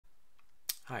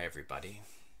Hi, everybody.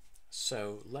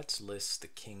 So let's list the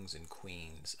kings and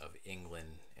queens of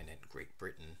England and in Great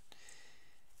Britain,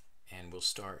 and we'll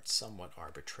start somewhat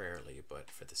arbitrarily, but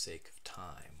for the sake of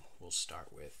time, we'll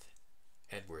start with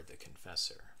Edward the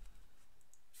Confessor.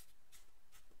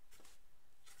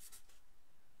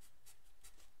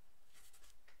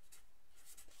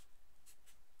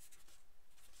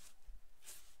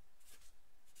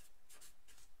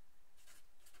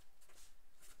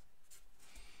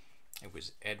 It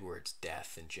was Edward's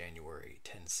death in January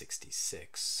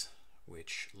 1066,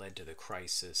 which led to the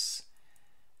crisis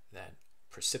that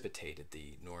precipitated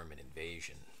the Norman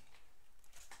invasion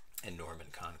and Norman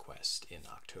conquest in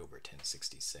October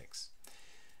 1066.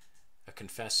 A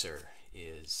confessor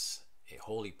is a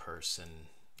holy person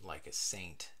like a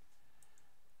saint,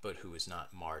 but who is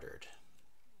not martyred,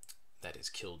 that is,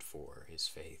 killed for his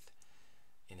faith.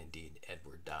 And indeed,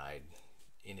 Edward died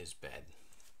in his bed.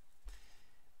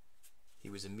 He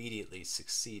was immediately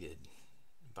succeeded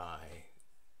by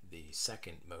the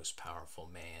second most powerful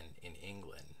man in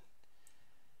England,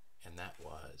 and that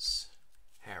was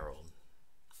Harold.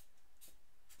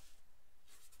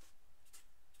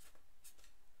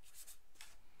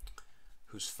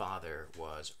 Whose father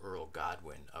was Earl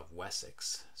Godwin of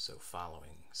Wessex, so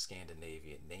following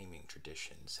Scandinavian naming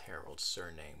traditions, Harold's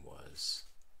surname was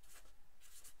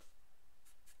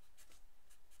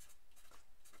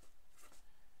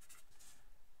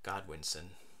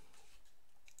Godwinson.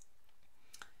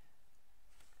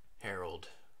 Harold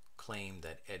claimed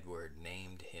that Edward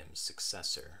named him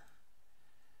successor,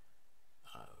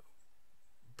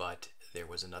 but there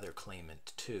was another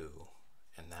claimant too,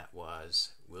 and that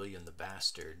was William the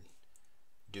Bastard,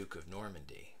 Duke of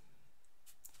Normandy,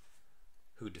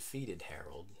 who defeated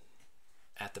Harold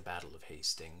at the Battle of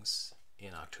Hastings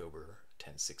in October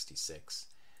 1066,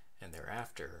 and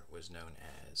thereafter was known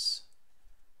as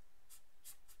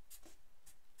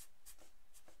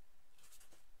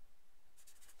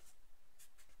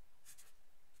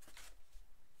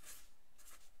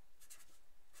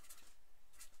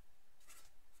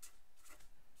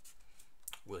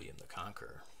William the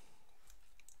Conqueror.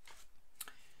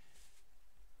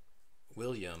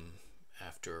 William,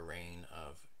 after a reign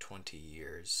of 20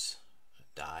 years,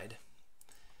 died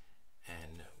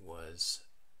and was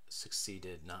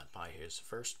succeeded not by his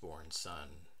firstborn son,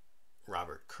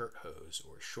 Robert Curthose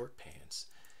or Short Pants,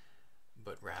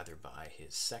 but rather by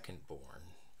his second-born,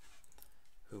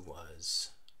 who was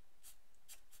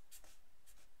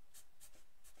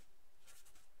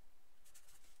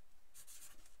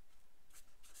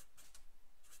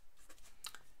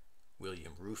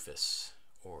William Rufus,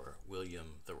 or William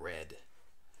the Red,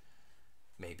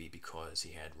 maybe because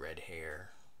he had red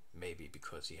hair, maybe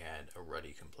because he had a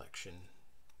ruddy complexion.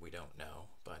 We don't know,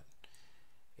 but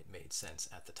it made sense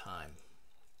at the time.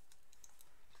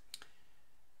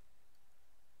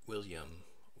 William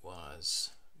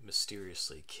was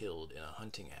mysteriously killed in a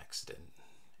hunting accident,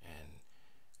 and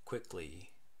quickly,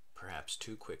 perhaps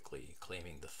too quickly,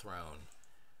 claiming the throne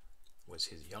was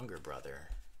his younger brother,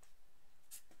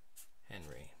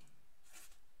 Henry.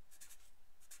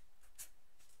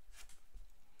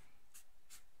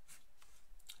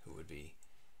 Who would be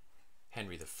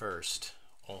Henry I,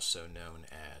 also known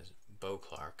as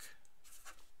Beauclerk,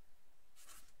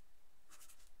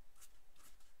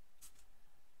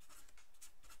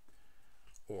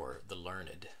 or the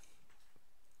Learned,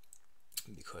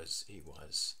 because he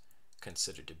was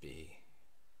considered to be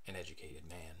an educated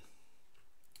man.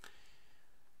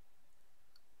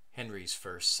 Henry's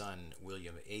first son,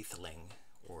 William Atheling,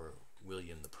 or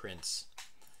William the Prince,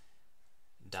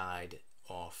 died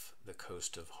off the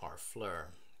coast of Harfleur,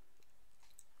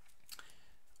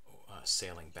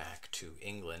 sailing back to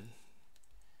England,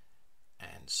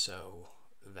 and so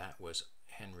that was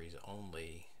Henry's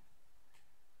only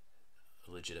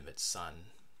legitimate son,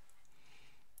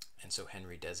 and so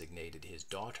Henry designated his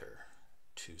daughter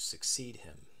to succeed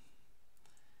him,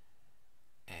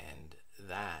 and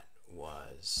that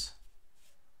was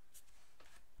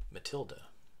Matilda.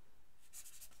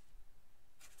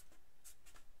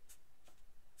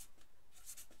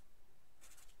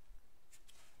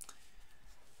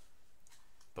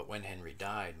 But when Henry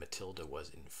died, Matilda was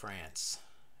in France,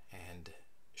 and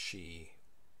she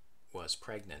was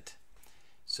pregnant,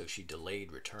 so she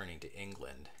delayed returning to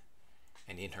England,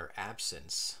 and in her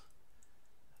absence,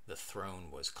 the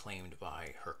throne was claimed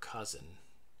by her cousin,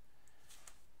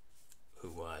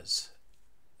 who was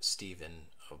Stephen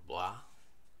of Blois,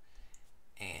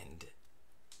 and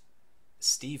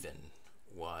Stephen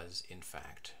was in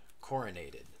fact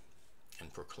coronated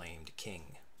and proclaimed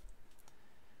king.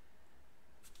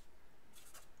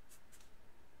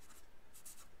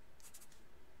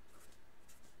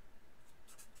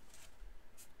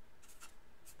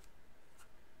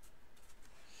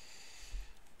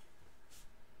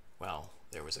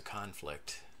 was a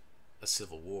conflict, a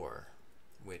civil war,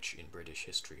 which in British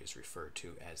history is referred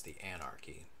to as the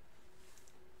Anarchy.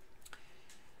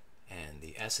 And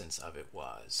the essence of it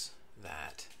was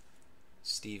that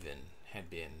Stephen had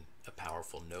been a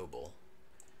powerful noble,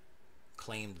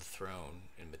 claimed the throne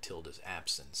in Matilda's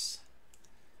absence.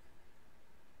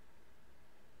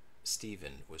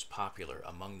 Stephen was popular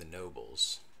among the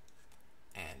nobles,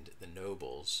 and the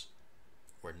nobles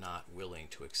were not willing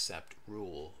to accept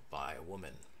rule by a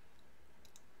woman.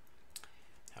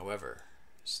 However,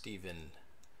 Stephen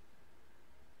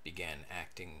began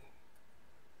acting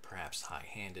perhaps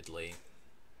high-handedly,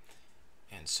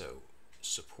 and so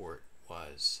support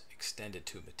was extended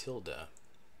to Matilda,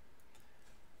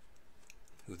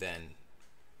 who then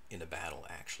in a battle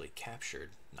actually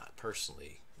captured, not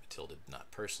personally, Matilda did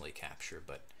not personally capture,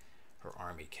 but her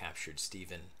army captured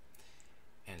Stephen.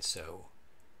 And so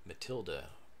Matilda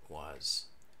was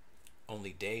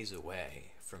only days away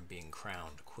from being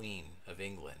crowned Queen of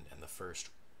England and the first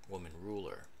woman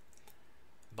ruler.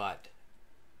 But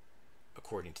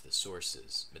according to the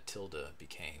sources, Matilda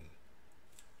became,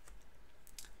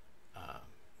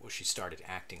 she started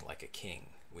acting like a king,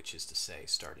 which is to say,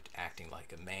 started acting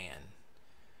like a man,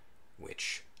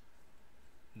 which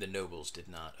the nobles did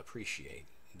not appreciate.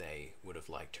 They would have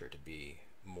liked her to be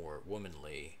more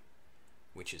womanly,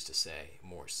 which is to say,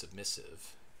 more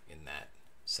submissive in that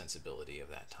sensibility of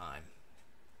that time.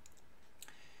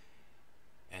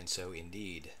 And so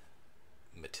indeed,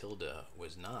 Matilda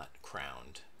was not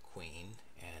crowned queen,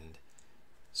 and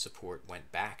support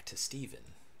went back to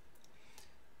Stephen.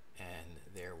 And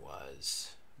there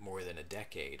was more than a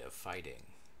decade of fighting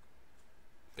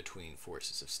between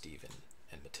forces of Stephen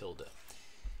and Matilda.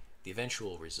 The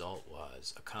eventual result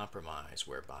was a compromise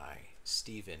whereby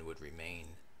Stephen would remain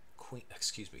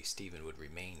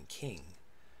king,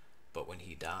 but when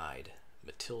he died,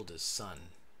 Matilda's son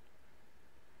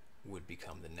would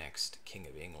become the next King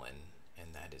of England,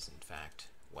 and that is in fact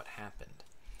what happened.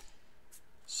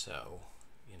 So,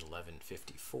 in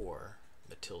 1154,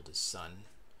 Matilda's son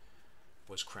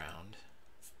was crowned.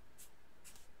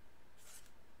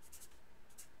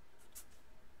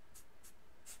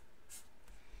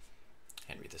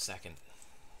 Henry II.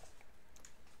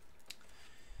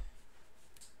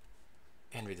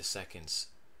 Henry II's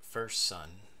first son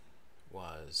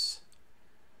was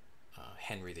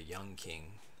Henry the Young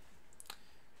King,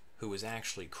 who was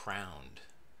actually crowned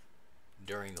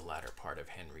during the latter part of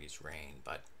Henry's reign,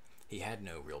 but he had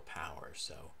no real power,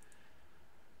 so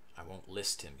I won't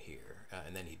list him here.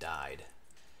 And then he died.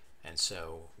 And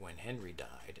so when Henry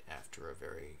died, after a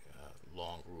very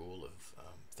long rule of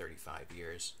 35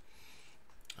 years,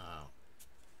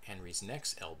 Henry's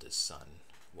next eldest son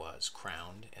was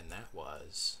crowned, and that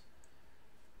was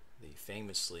the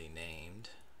famously named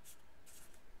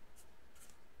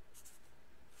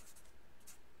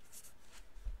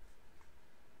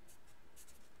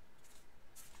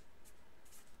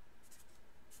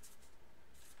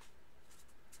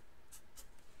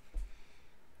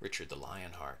Richard the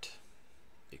Lionheart,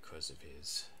 because of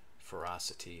his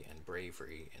ferocity and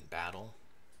bravery in battle.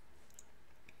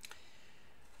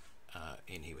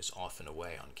 And he was often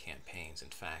away on campaigns. In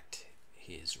fact,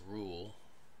 his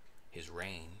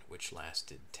reign, which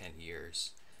lasted 10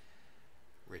 years,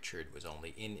 Richard was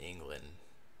only in England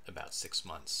about 6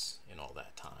 months in all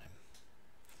that time.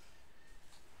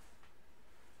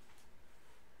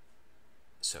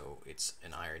 So it's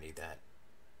an irony that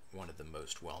one of the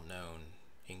most well-known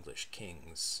English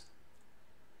kings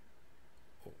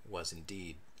was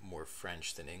indeed more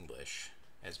French than English,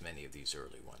 as many of these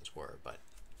early ones were, but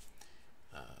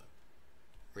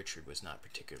Richard was not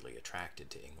particularly attracted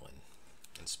to England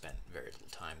and spent very little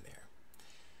time there.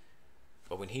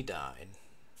 But when he died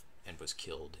and was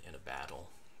killed in a battle,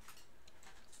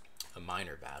 a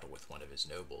minor battle with one of his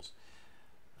nobles,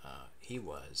 he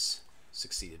was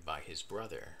succeeded by his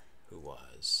brother, who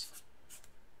was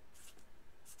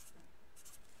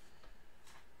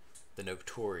the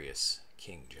notorious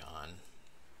King John,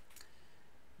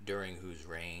 during whose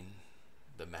reign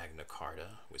the Magna Carta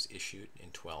was issued in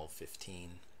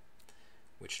 1215,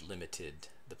 which limited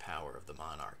the power of the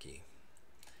monarchy.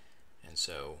 And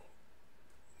so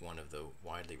one of the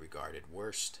widely regarded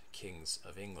worst kings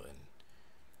of England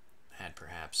had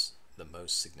perhaps the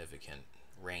most significant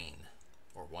reign,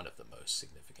 or one of the most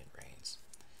significant reigns,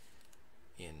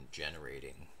 in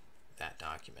generating that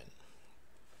document.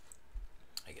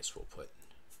 I guess we'll put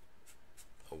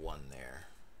a 1 there.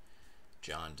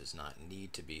 John does not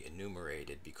need to be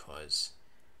enumerated because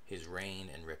his reign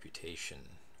and reputation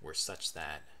were such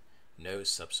that no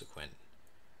subsequent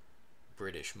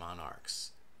British monarchs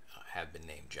have been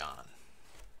named John.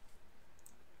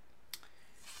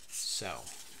 So,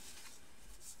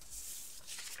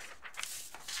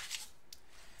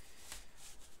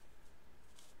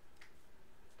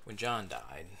 when John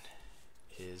died,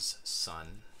 his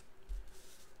son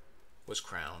was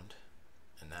crowned,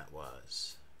 and that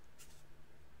was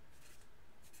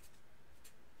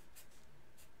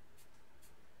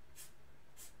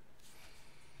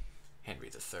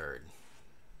Henry III,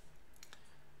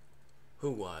 who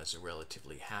was a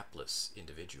relatively hapless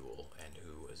individual and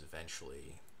who was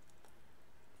eventually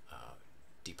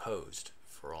deposed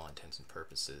for all intents and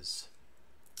purposes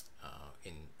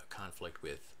in a conflict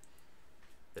with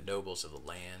the nobles of the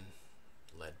land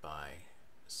led by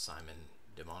Simon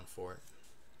de Montfort.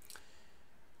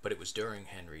 But it was during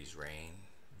Henry's reign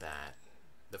that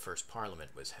the first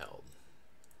Parliament was held.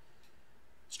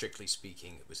 Strictly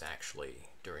speaking, it was actually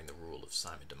during the rule of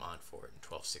Simon de Montfort in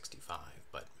 1265,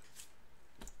 but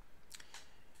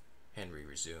Henry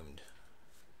resumed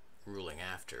ruling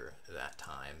after that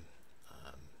time,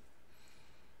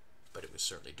 but it was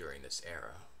certainly during this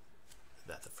era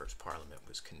that the first Parliament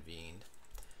was convened.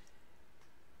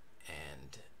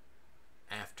 And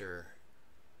after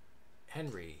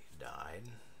Henry died,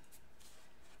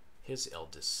 his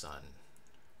eldest son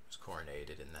was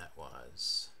coronated, and that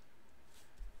was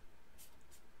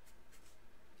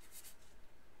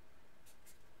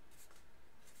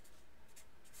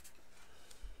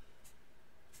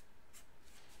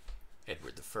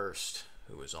Edward I,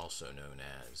 who was also known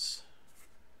as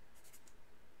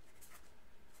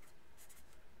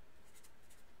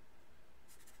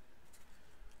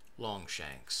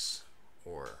Longshanks,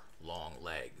 or long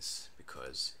legs,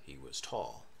 because he was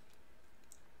tall.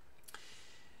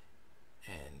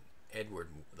 And Edward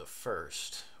I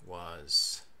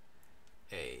was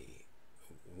a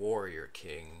warrior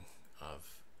king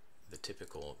of the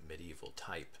typical medieval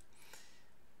type,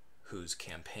 whose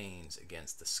campaigns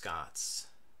against the Scots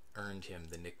earned him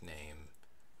the nickname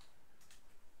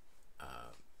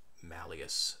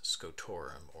Malleus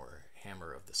Scotorum, or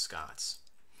Hammer of the Scots.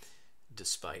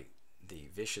 Despite the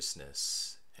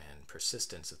viciousness and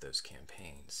persistence of those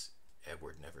campaigns,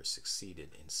 Edward never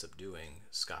succeeded in subduing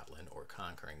Scotland or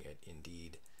conquering it.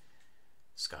 Indeed,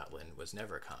 Scotland was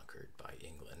never conquered by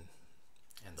England,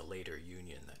 and the later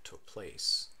union that took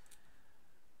place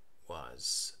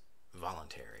was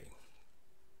voluntary.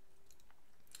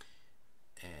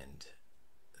 And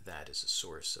that is a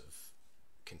source of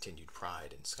continued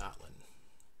pride in Scotland.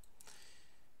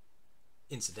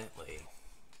 Incidentally,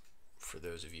 for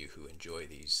those of you who enjoy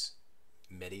these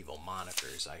medieval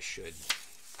monikers, I should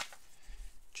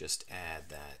just add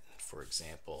that, for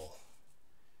example,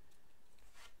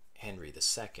 Henry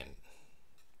II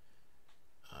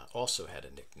also had a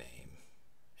nickname,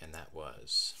 and that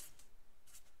was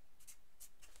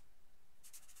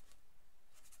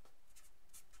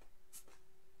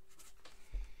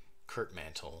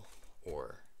Curtmantle,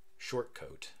 or short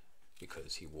coat,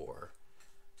 because he wore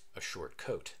a short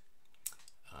coat,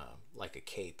 like a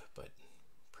cape, but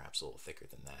perhaps a little thicker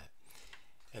than that.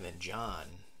 And then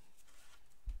John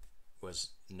was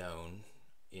known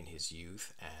in his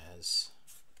youth as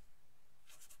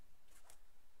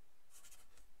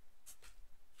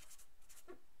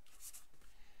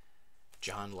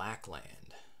John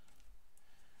Lackland.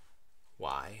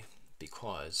 Why?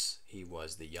 Because he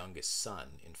was the youngest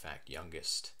son, in fact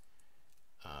youngest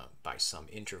by some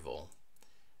interval,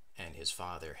 and his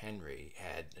father Henry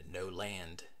had no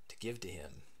land to give to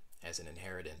him as an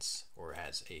inheritance or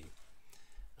as a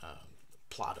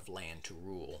plot of land to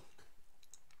rule,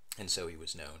 and so he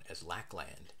was known as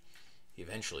Lackland. He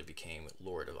eventually became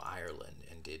Lord of Ireland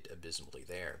and did abysmally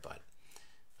there, but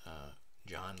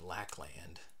John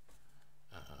Lackland,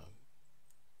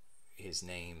 his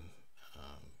name,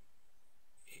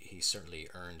 he certainly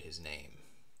earned his name.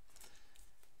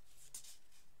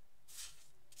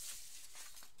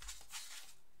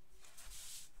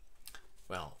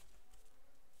 Well,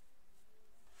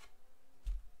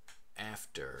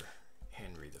 after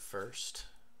Henry I,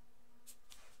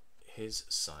 his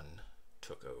son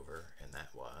took over, and that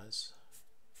was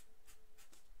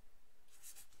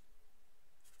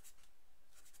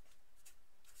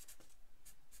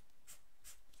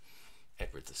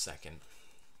Edward II.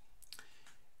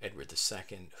 Edward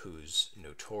II, whose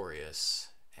notorious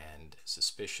and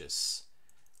suspicious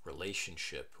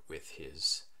relationship with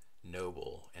his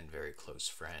noble and very close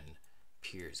friend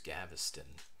Piers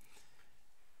Gaveston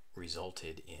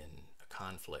resulted in a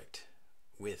conflict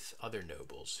with other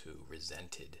nobles who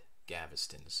resented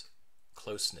Gaveston's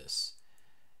closeness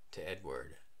to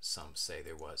Edward. Some say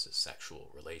there was a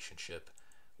sexual relationship.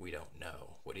 We don't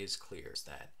know. What is clear is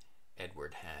that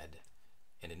Edward had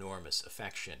an enormous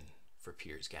affection for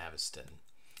Piers Gaveston,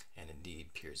 and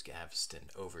indeed Piers Gaveston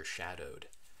overshadowed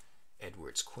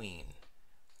Edward's queen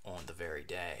on the very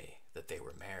day that they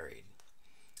were married.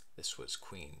 This was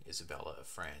Queen Isabella of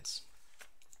France.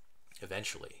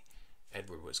 Eventually,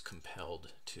 Edward was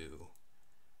compelled to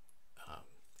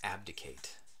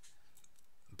abdicate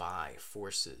by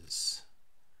forces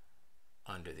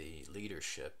under the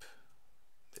leadership,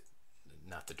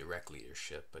 not the direct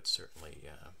leadership, but certainly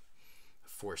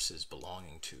forces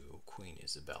belonging to Queen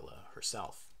Isabella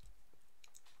herself.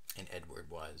 And Edward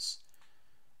was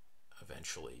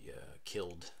eventually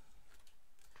killed,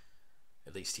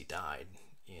 at least he died,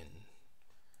 in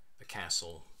a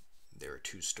castle. There are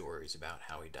two stories about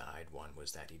how he died. One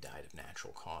was that he died of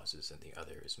natural causes, and the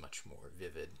other is much more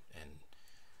vivid and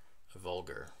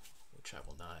vulgar, which I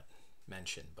will not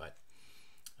mention, but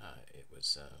it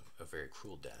was a very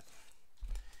cruel death.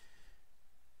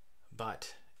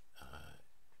 But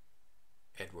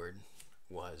Edward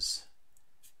was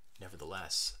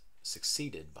nevertheless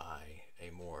succeeded by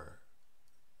a more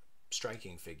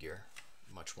striking figure,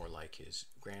 much more like his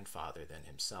grandfather than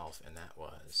himself, and that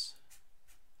was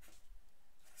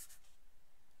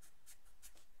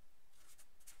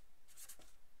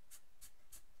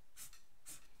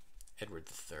Edward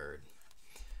III,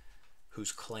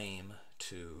 whose claim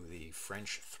to the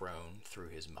French throne through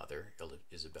his mother,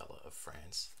 Isabella of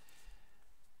France,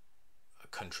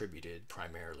 contributed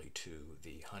primarily to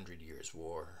the 100 Years'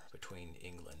 War between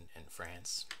England and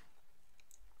France.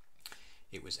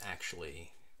 It was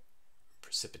actually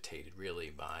precipitated really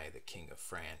by the King of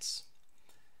France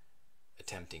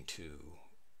attempting to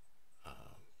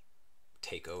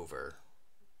take over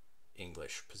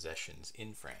English possessions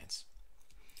in France,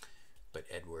 but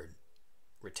Edward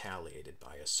retaliated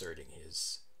by asserting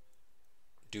his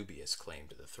dubious claim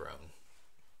to the throne,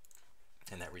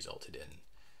 and that resulted in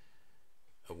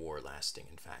a war lasting,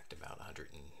 in fact, about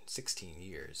 116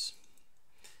 years,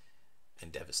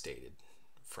 and devastated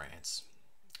France,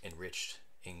 enriched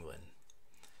England,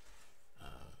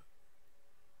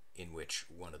 in which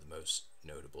one of the most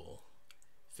notable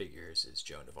figures is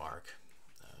Joan of Arc,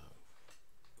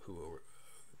 who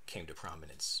came to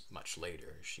prominence much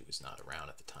later. She was not around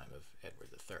at the time of Edward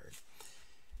III.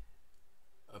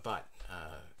 But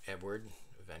Edward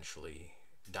eventually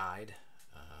died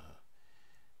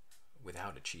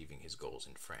without achieving his goals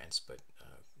in France, but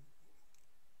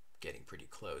getting pretty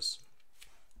close.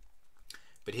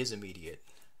 But his immediate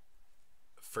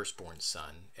firstborn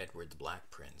son, Edward the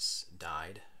Black Prince,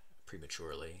 died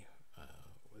prematurely.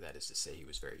 That is to say, he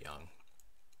was very young.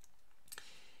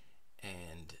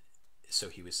 And so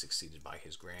he was succeeded by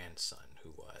his grandson,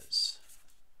 who was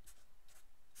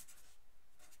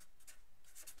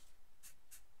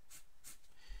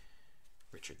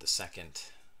Richard II,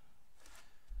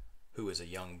 who as a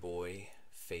young boy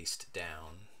faced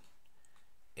down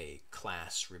a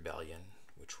class rebellion,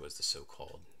 which was the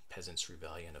so-called Peasants'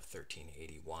 Rebellion of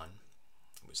 1381.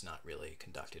 It was not really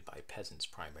conducted by peasants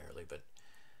primarily, but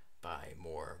by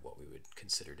more what we would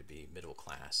consider to be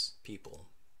middle-class people.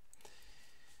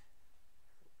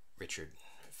 Richard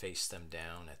faced them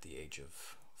down at the age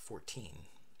of 14.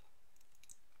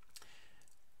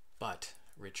 But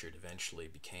Richard eventually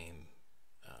became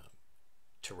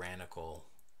tyrannical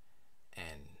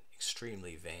and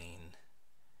extremely vain,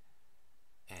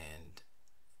 and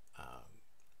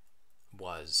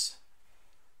was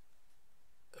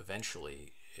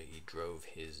eventually, he drove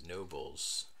his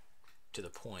nobles to the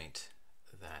point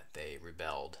that they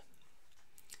rebelled,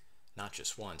 not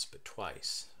just once but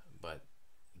twice. But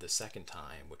the second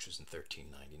time, which was in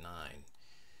 1399,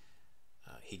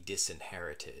 he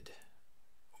disinherited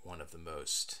one of the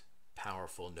most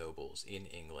powerful nobles in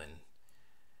England,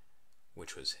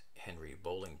 which was Henry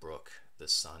Bolingbroke, the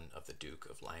son of the Duke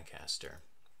of Lancaster,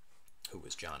 who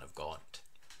was John of Gaunt.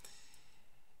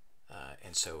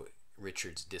 And so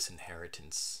Richard's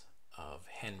disinheritance of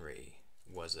Henry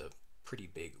was a pretty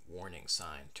big warning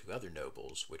sign to other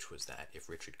nobles, which was that if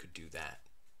Richard could do that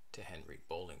to Henry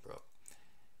Bolingbroke,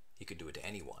 he could do it to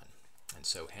anyone. And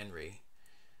so Henry,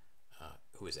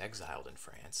 who was exiled in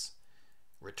France,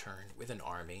 returned with an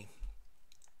army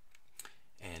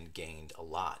and gained a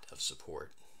lot of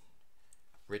support.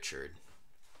 Richard,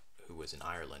 who was in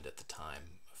Ireland at the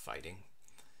time fighting,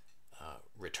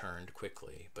 returned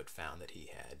quickly, but found that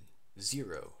he had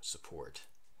zero support.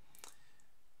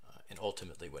 And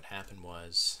ultimately what happened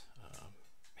was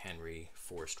Henry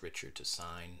forced Richard to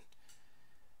sign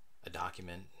a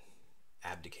document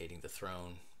abdicating the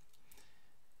throne.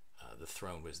 The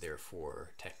throne was therefore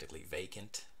technically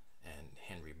vacant, and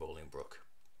Henry Bolingbroke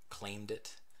claimed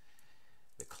it.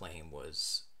 The claim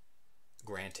was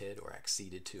granted or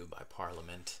acceded to by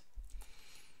Parliament,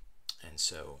 And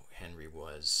so Henry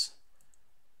was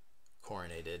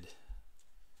coronated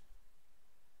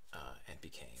and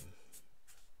became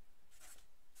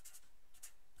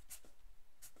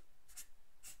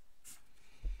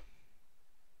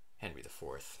Henry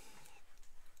IV.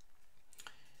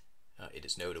 It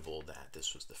is notable that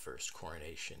this was the first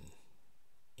coronation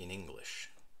in English.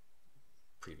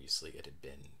 Previously it had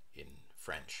been in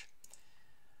French.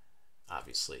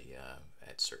 Obviously,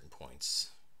 at certain points,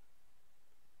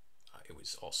 it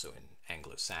was also in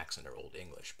Anglo-Saxon or Old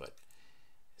English, but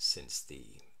since the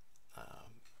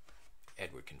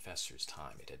Edward Confessor's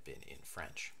time, it had been in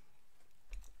French.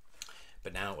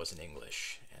 But now it was in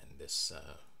English, and this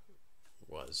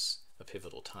was a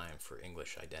pivotal time for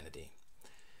English identity.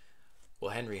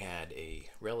 Well, Henry had a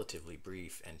relatively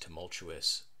brief and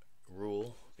tumultuous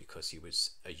rule because he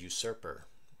was a usurper.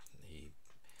 He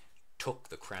took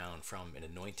the crown from an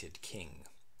anointed king,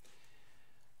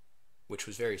 which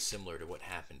was very similar to what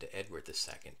happened to Edward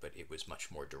II, but it was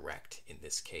much more direct in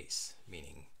this case,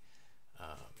 meaning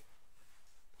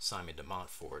Simon de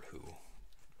Montfort, who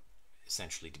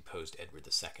essentially deposed Edward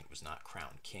II, was not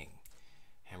crowned king.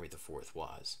 Henry IV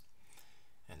was.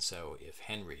 And so if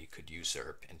Henry could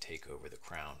usurp and take over the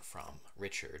crown from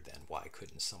Richard, then why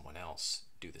couldn't someone else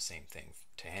do the same thing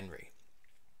to Henry?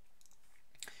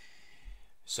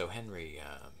 So Henry,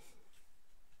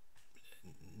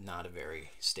 not a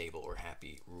very stable or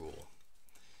happy rule.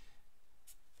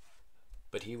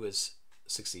 But he was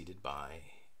succeeded by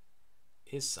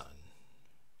his son,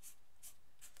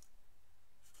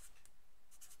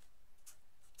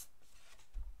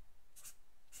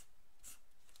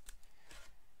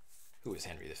 who was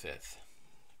Henry V.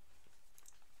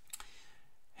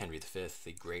 Henry V,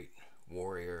 the great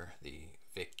warrior, the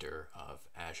victor of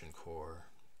Agincourt,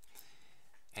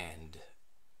 and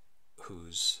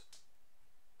whose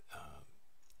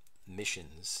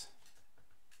missions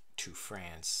to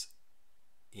France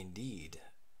indeed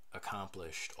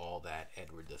accomplished all that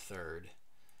Edward III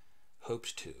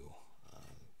hoped to.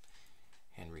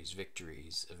 Henry's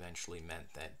victories eventually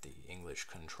meant that the English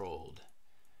controlled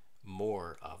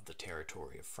more of the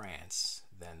territory of France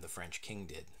than the French king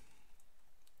did.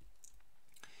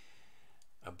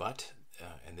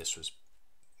 And this was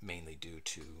mainly due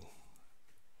to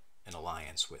an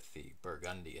alliance with the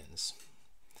Burgundians.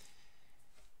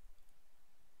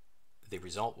 The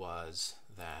result was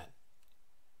that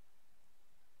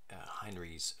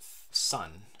Henry's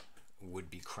son would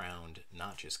be crowned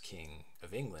not just King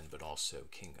of England, but also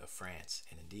King of France.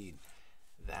 And indeed,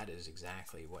 that is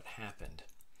exactly what happened.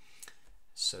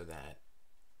 So that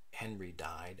Henry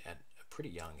died at a pretty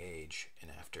young age,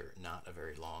 and after not a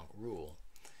very long rule,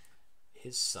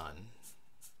 his son,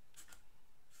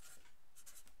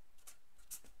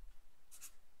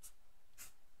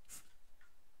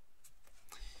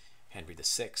 Henry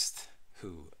VI,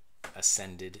 who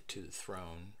ascended to the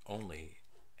throne only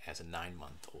as a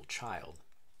 9-month-old child.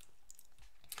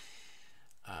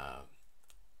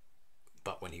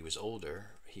 But when he was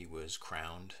older, he was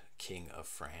crowned King of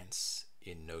France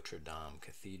in Notre Dame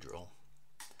Cathedral.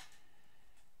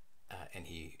 And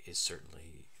he is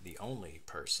certainly the only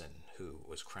person who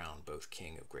was crowned both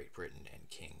King of Great Britain and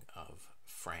King of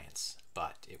France.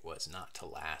 But it was not to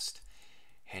last.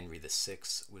 Henry VI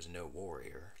was no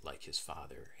warrior like his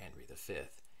father, Henry V.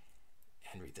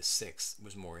 Henry VI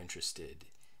was more interested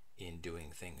in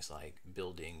doing things like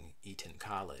building Eton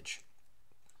College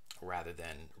rather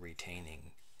than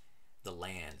retaining the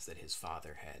lands that his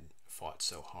father had fought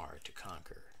so hard to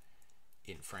conquer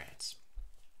in France.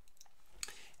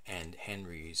 And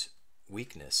Henry's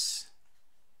weakness,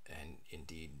 and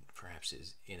indeed perhaps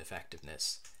his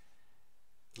ineffectiveness,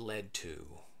 led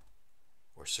to,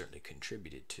 or certainly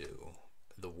contributed to,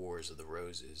 the Wars of the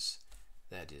Roses,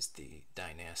 that is the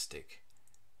dynastic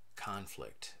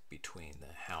conflict between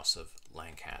the House of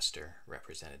Lancaster,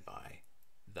 represented by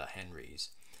the Henrys,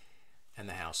 and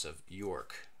the House of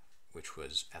York, which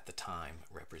was at the time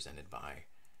represented by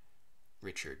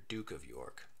Richard, Duke of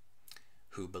York,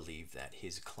 who believed that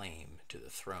his claim to the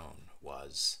throne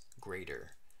was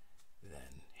greater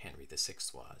than Henry VI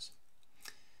was.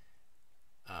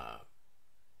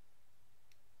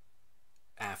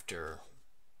 After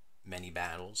many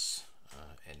battles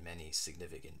and many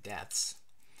significant deaths,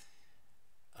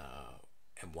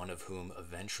 and one of whom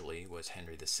eventually was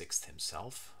Henry VI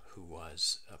himself, who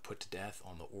was put to death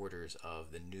on the orders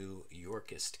of the new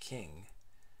Yorkist king,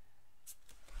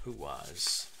 who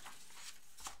was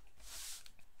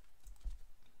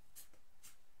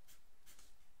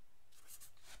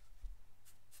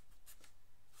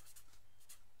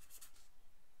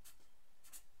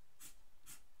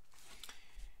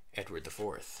Edward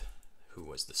IV, who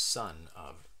was the son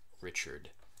of Richard,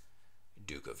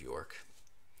 Duke of York.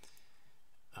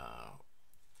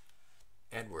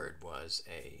 Edward was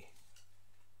a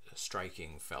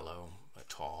striking fellow,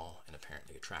 tall and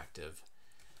apparently attractive,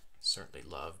 certainly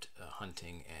loved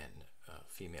hunting and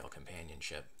female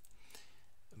companionship,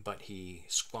 but he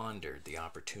squandered the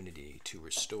opportunity to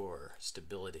restore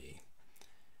stability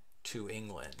to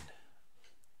England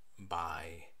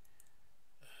by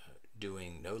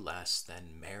doing no less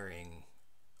than marrying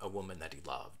a woman that he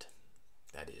loved.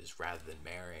 That is, rather than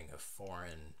marrying a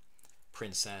foreign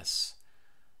princess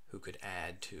who could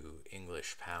add to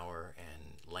English power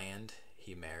and land,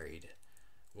 he married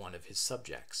one of his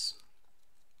subjects,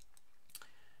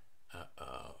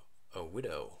 a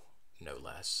widow, no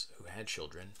less, who had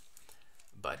children,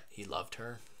 but he loved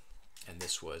her, and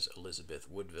this was Elizabeth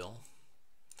Woodville.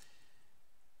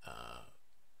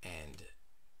 And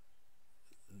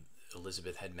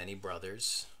Elizabeth had many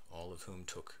brothers, all of whom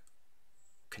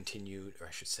continued, or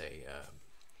I should say,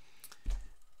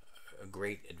 a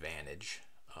great advantage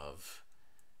of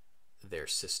their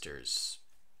sister's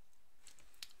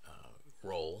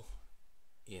role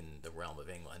in the realm of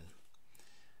England.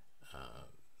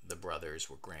 The brothers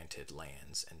were granted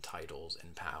lands and titles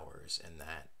and powers, and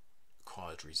that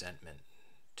caused resentment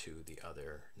to the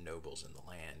other nobles in the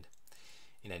land.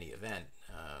 In any event,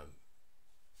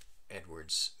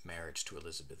 Edward's marriage to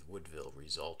Elizabeth Woodville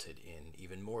resulted in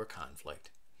even more conflict,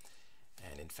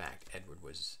 and in fact Edward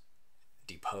was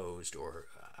deposed, or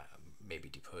maybe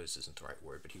deposed isn't the right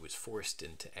word, but he was forced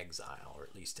into exile, or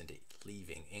at least into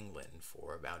leaving England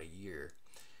for about a year,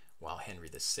 while Henry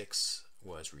VI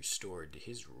was restored to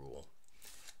his rule.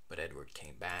 But Edward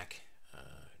came back,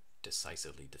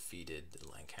 decisively defeated the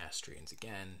Lancastrians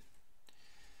again,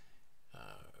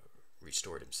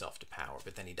 restored himself to power,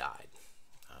 but then he died.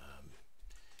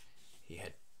 He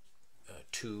had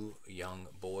two young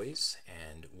boys,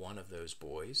 and one of those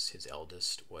boys, his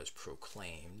eldest, was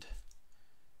proclaimed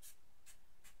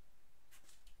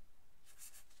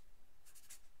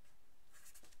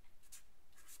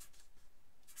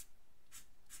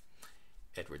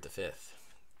Edward V.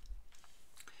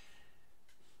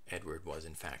 Edward was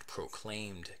in fact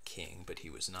proclaimed king, but he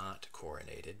was not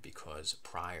coronated, because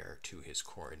prior to his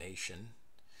coronation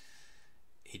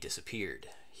he disappeared,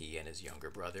 he and his younger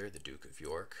brother, the Duke of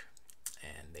York,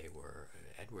 and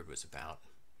Edward was about,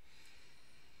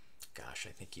 gosh,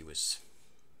 I think he was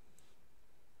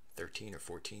 13 or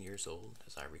 14 years old,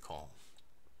 as I recall.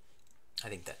 I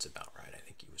think that's about right. I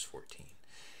think he was 14.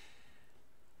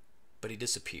 But he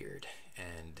disappeared,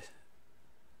 and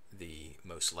the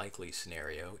most likely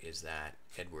scenario is that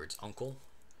Edward's uncle,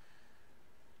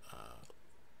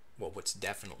 what's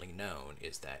definitely known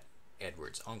is that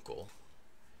Edward's uncle,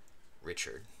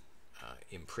 Richard,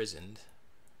 imprisoned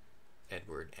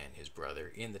Edward and his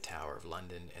brother in the Tower of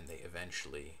London, and they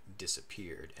eventually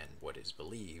disappeared, and what is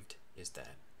believed is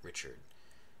that Richard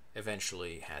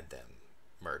eventually had them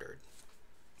murdered.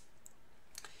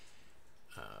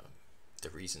 The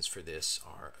reasons for this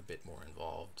are a bit more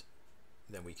involved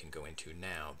than we can go into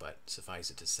now, but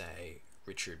suffice it to say,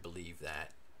 Richard believed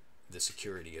that the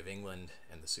security of England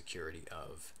and the security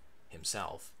of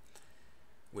himself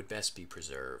would best be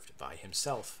preserved by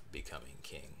himself becoming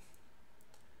king.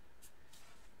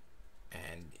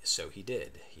 And so he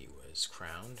did. He was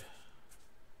crowned.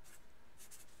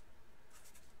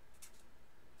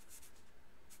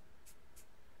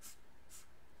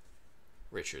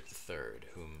 Richard III,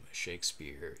 whom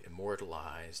Shakespeare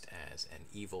immortalized as an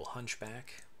evil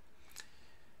hunchback.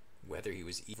 Whether he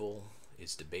was evil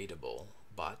is debatable,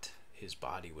 but his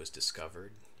body was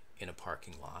discovered in a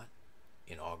parking lot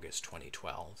in August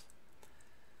 2012,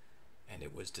 and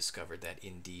it was discovered that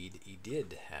indeed he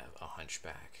did have a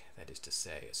hunchback, that is to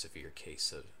say, a severe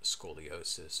case of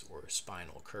scoliosis or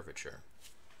spinal curvature.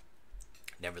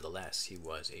 Nevertheless, he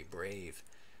was a brave,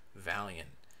 valiant,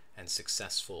 and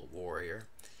successful warrior.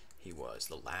 He was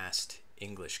the last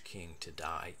English king to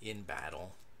die in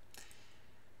battle,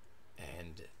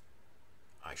 and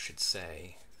I should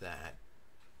say that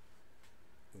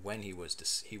when he was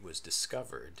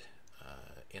discovered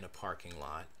in a parking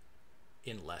lot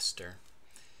in Leicester,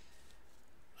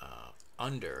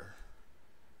 under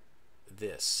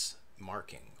this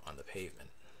marking on the pavement,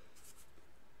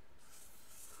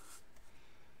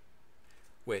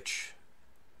 which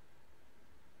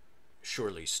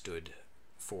surely stood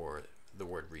for the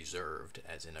word reserved,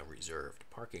 as in a reserved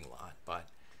parking lot, but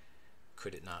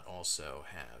could it not also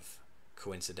have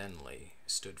coincidentally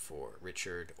stood for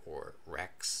Richard, or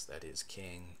Rex, that is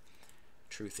king?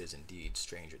 Truth is indeed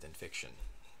stranger than fiction.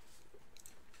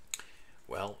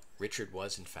 Well, Richard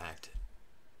was in fact,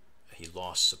 he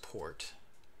lost support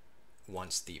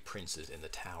once the princes in the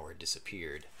tower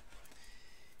disappeared.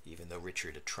 Even though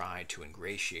Richard had tried to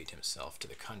ingratiate himself to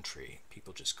the country,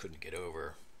 people just couldn't get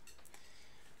over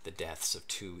the deaths of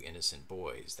 2 innocent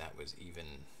boys. That was even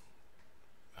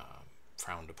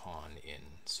frowned upon in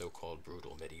so-called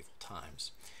brutal medieval times.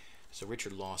 So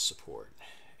Richard lost support,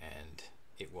 and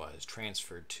it was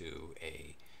transferred to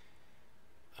a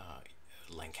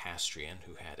Lancastrian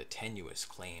who had a tenuous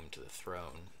claim to the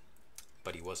throne,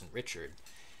 but he wasn't Richard,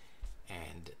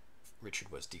 and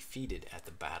Richard was defeated at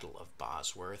the Battle of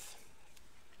Bosworth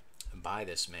by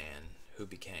this man who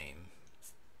became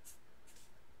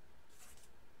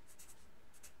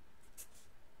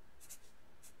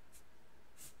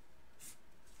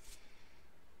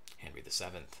Henry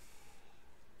VII.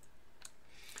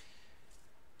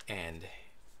 And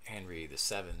Henry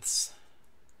VII's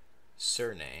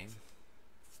surname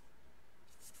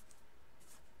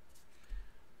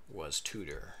was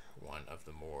Tudor, one of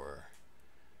the more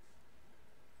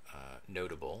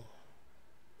notable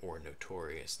or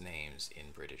notorious names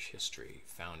in British history.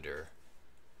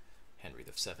 Henry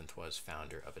VII was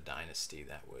founder of a dynasty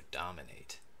that would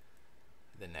dominate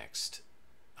the next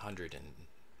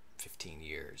 115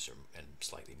 years and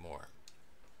slightly more.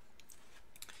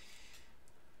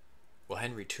 Well,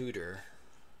 Henry Tudor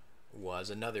was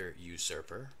another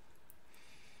usurper.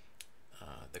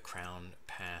 The crown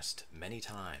passed many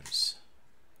times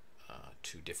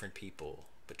to different people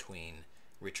between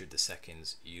Richard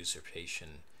II's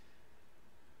usurpation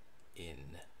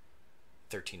in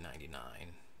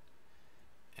 1399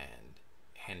 and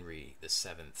Henry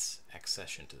VII's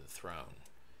accession to the throne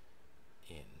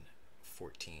in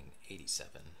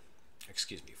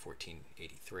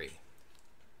 1483.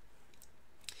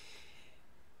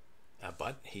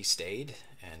 But he stayed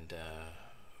and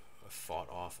fought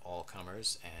off all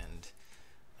comers and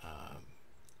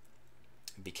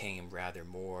became rather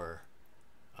more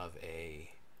of a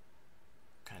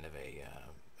kind of a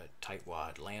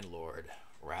tightwad landlord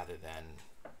rather than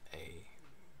a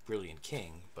brilliant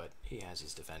king, but he has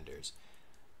his defenders.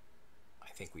 I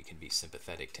think we can be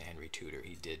sympathetic to Henry Tudor.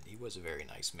 He was a very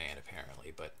nice man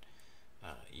apparently, but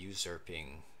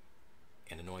usurping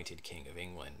an anointed king of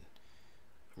England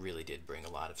really did bring a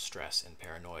lot of stress and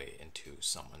paranoia into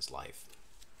someone's life.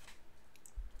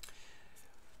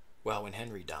 Well, when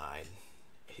Henry died,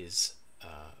 his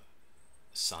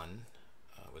son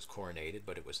was coronated,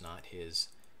 but it was not his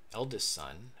eldest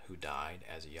son who died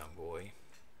as a young boy,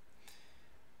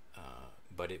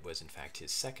 but it was in fact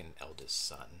his second eldest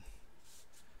son,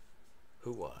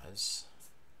 who was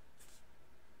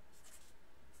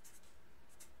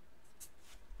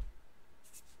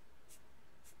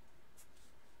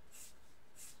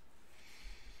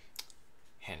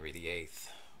Henry VIII,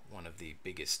 one of the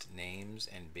biggest names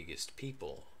and biggest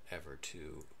people ever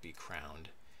to be crowned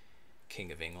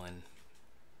King of England.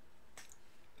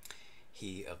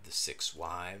 He of the 6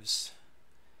 wives,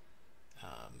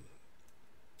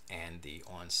 and the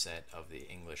onset of the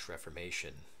English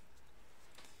Reformation.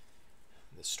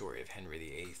 The story of Henry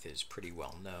VIII is pretty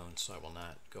well known, so I will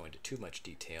not go into too much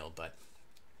detail, but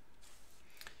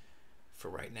for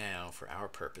right now, for our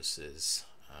purposes,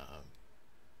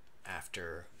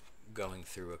 after going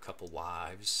through a couple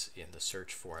wives in the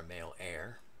search for a male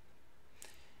heir,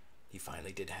 he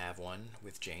finally did have one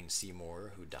with Jane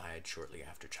Seymour, who died shortly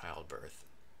after childbirth.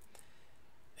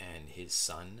 And his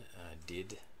son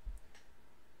did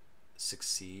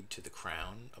succeed to the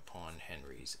crown upon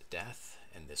Henry's death,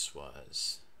 and this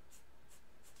was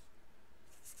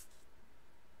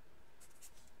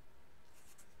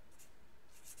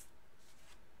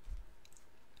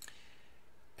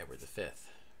Edward VI.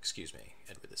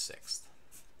 Edward VI.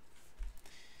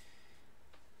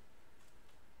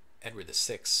 Edward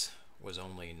VI was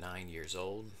only 9 years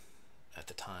old at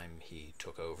the time he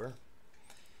took over,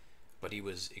 but he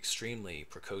was extremely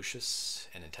precocious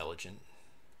and intelligent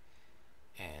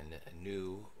and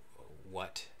knew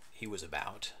what he was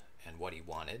about and what he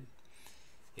wanted.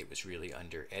 It was really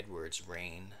under Edward's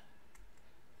reign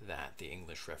that the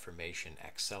English Reformation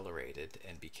accelerated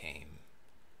and became,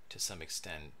 to some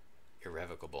extent,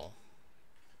 irrevocable.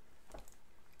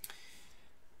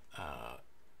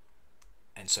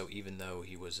 And so even though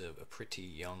he was a pretty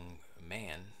young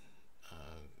man,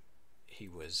 he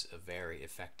was a very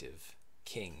effective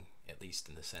king, at least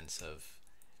in the sense of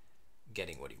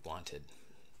getting what he wanted.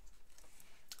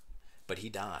 But he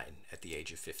died at the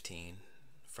age of 15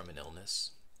 from an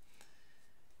illness,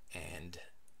 and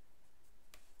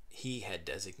he had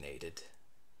designated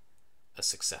a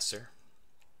successor,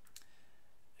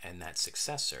 and that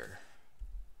successor,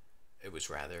 it was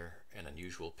rather an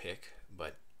unusual pick,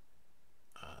 but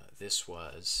this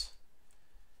was,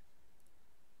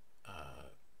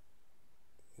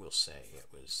 we'll say it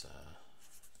was,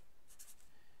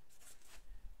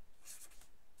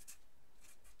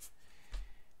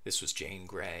 this was Jane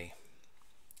Grey,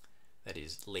 that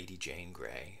is Lady Jane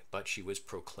Grey, but she was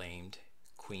proclaimed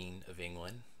Queen of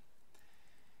England.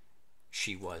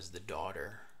 She was the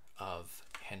daughter of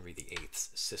Henry VIII's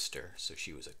sister, so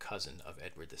she was a cousin of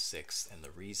Edward VI, and the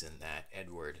reason that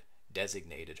Edward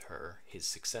designated her his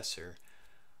successor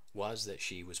was that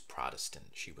she was Protestant.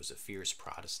 She was a fierce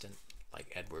Protestant,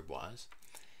 like Edward was.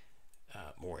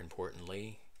 More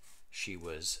importantly, she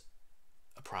was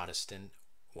a Protestant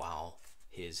while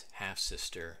his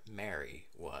half-sister Mary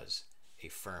was a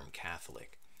firm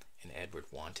Catholic, and Edward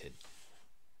wanted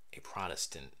a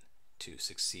Protestant to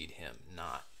succeed him,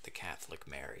 not the Catholic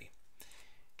Mary.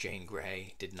 Jane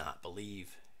Grey did not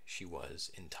believe she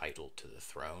was entitled to the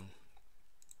throne.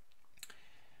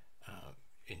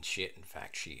 In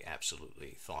fact, she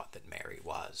absolutely thought that Mary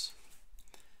was,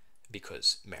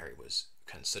 because Mary was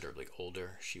considerably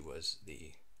older. She was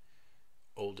the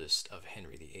oldest of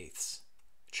Henry VIII's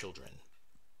children,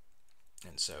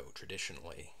 and so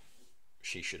traditionally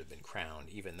she should have been crowned,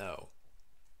 even though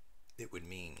it would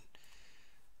mean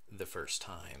the first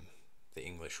time the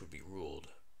English would be ruled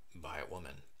by a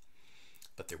woman.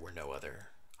 But there were no other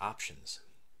options.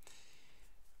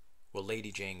 Well,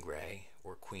 Lady Jane Grey,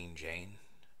 or Queen Jane,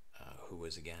 who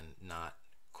was again not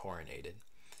coronated,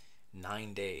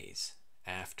 9 days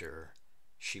after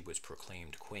she was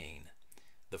proclaimed queen,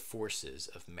 the forces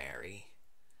of Mary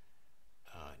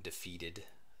defeated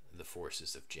the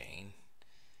forces of Jane,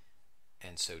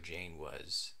 and so Jane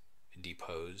was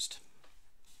deposed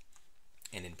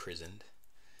and imprisoned,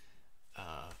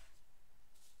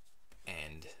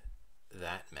 and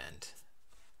that meant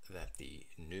that the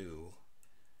new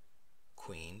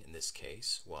queen, in this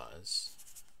case, was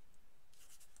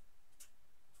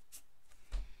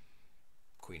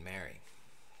Queen Mary.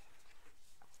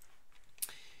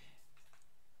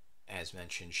 As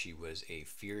mentioned, she was a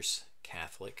fierce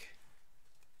Catholic,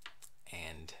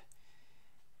 and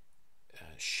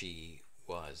she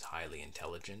was highly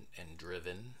intelligent and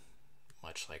driven,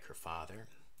 much like her father,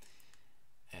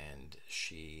 and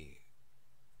she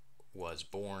was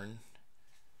born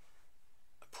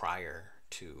prior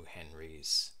to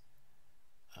Henry's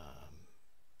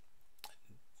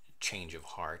change of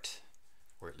heart,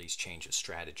 or at least change of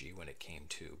strategy when it came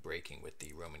to breaking with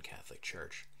the Roman Catholic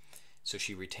Church. So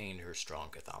she retained her strong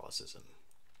Catholicism,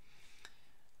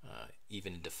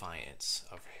 even in defiance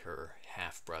of her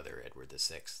half-brother Edward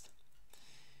VI.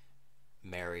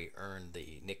 Mary earned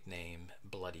the nickname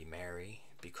Bloody Mary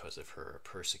because of her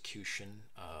persecution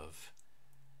of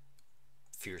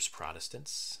fierce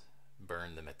Protestants,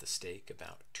 burned them at the stake.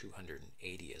 About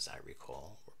 280, as I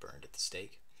recall, were burned at the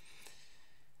stake.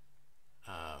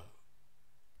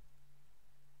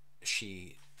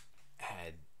 She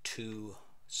had 2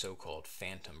 so-called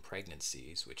phantom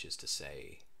pregnancies, which is to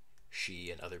say she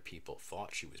and other people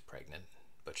thought she was pregnant,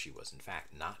 but she was in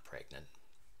fact not pregnant.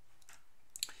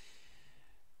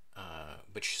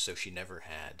 So she never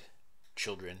had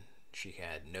children. She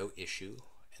had no issue,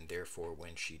 and therefore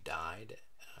when she died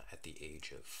at the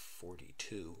age of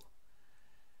 42,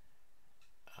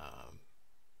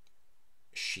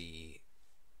 she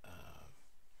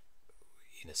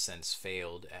in a sense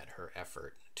failed at her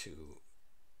effort to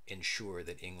ensure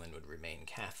that England would remain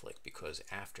Catholic, because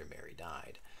after Mary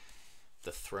died,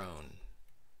 the throne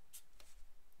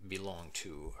belonged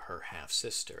to her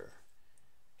half-sister,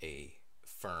 a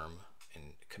firm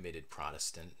and committed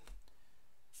Protestant,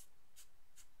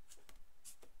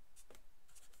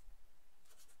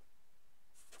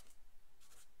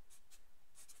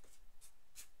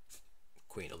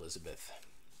 Queen Elizabeth.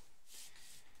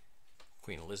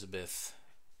 Queen Elizabeth,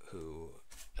 who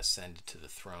ascended to the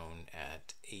throne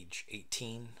at age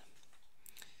 18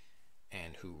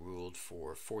 and who ruled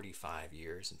for 45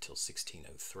 years until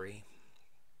 1603,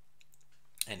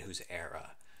 and whose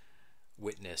era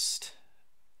witnessed,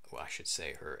 well, I should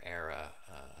say her era,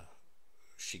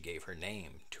 she gave her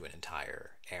name to an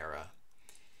entire era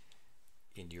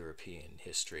in European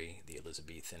history, the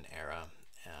Elizabethan era,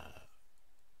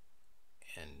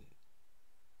 an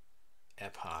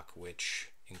epoch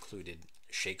which included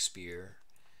Shakespeare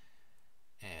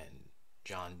and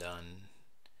John Donne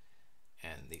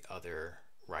and the other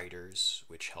writers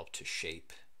which helped to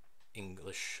shape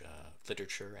English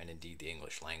literature and indeed the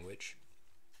English language.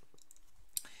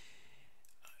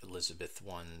 Elizabeth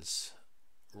I's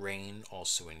reign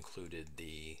also included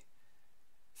the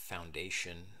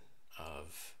foundation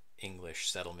of English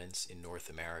settlements in North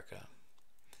America.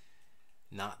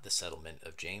 not the settlement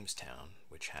of Jamestown,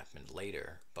 which happened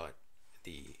later, but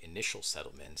the initial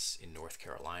settlements in North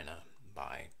Carolina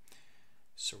by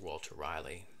Sir Walter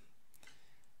Raleigh,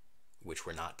 which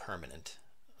were not permanent,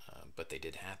 but they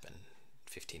did happen,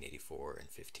 1584 and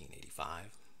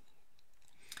 1585.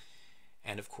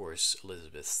 And of course,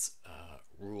 Elizabeth's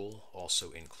rule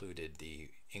also included the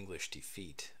English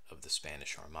defeat of the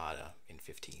Spanish Armada in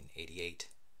 1588.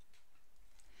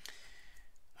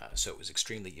 So it was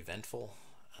extremely eventful.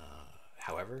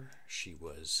 However, she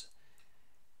was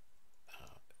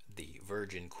the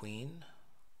Virgin Queen,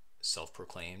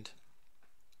 self-proclaimed,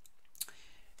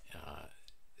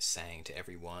 sang to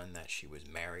everyone that she was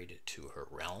married to her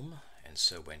realm, and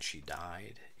so when she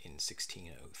died in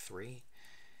 1603,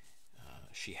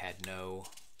 she had no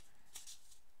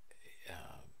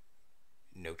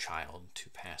child to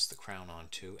pass the crown on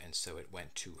to, and so it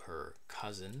went to her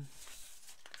cousin,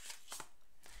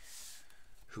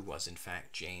 who was in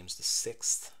fact James VI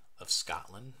of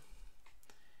Scotland,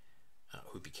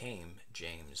 who became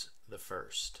James I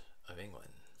of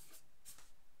England.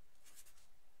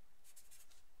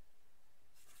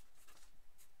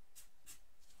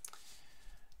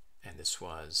 And this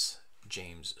was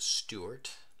James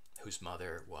Stuart, whose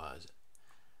mother was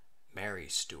Mary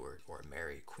Stuart, or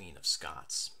Mary Queen of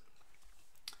Scots.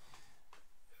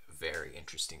 Very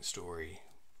interesting story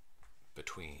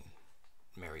between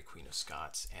Mary Queen of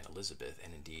Scots and Elizabeth,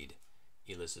 and indeed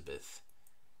Elizabeth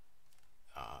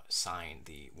signed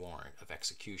the warrant of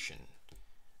execution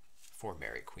for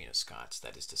Mary Queen of Scots.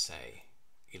 That is to say,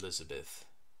 Elizabeth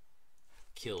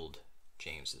killed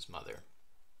James's mother.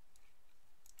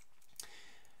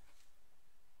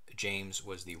 James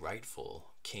was the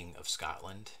rightful King of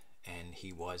Scotland, and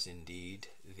he was indeed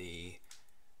the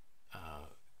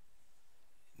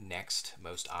next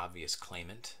most obvious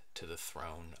claimant to the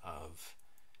throne of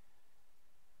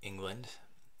England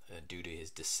due to his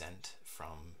descent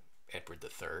from Edward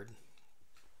III.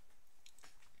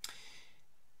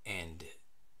 And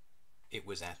it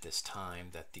was at this time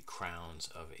that the crowns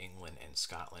of England and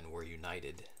Scotland were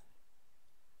united.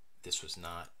 This was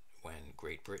not when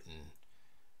Great Britain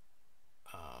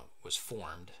was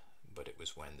formed, but it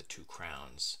was when the two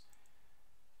crowns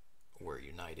were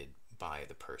united by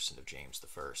the person of James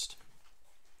I.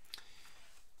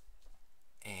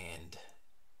 And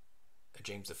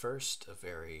James I, a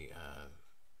very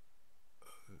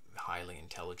highly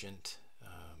intelligent,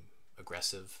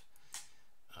 aggressive,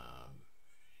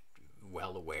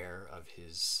 well aware of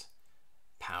his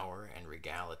power and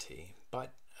regality,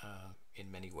 but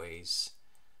in many ways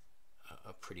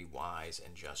a pretty wise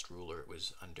and just ruler. It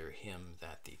was under him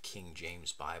that the King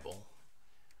James Bible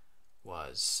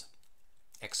was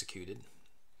executed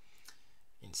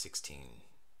in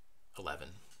 1611,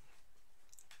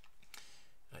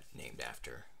 named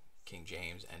after King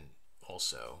James, and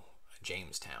also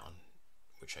Jamestown,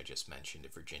 which I just mentioned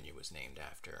in Virginia, was named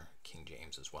after King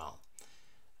James as well.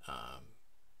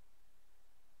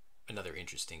 Another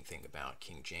interesting thing about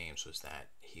King James was that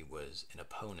he was an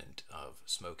opponent of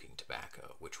smoking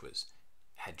tobacco, which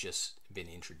had just been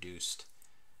introduced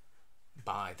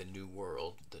by the New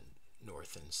World, the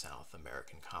North and South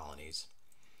American colonies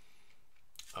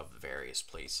of various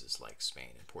places like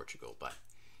Spain and Portugal. But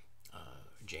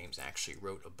James actually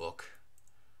wrote a book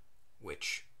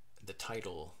which the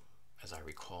title, as I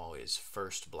recall, is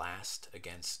First Blast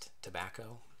Against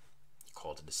Tobacco. He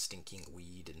called it a stinking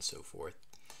weed and so forth.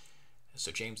 So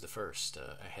James I,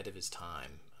 ahead of his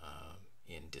time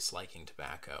in disliking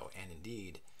tobacco, and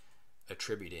indeed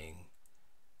attributing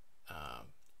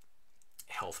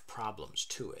health problems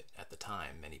to it at the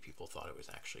time. Many people thought it was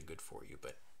actually good for you,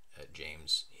 but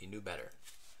James, he knew better.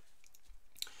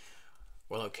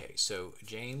 Well, okay, so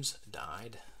James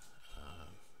died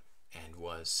and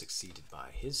was succeeded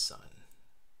by his son,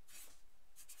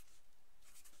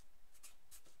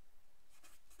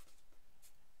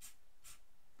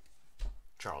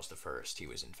 Charles I. He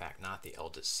was in fact not the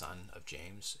eldest son of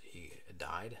James. He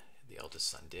died. The eldest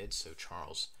son did. So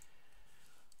Charles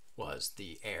was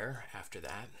the heir after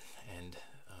that. And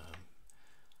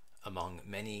among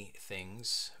many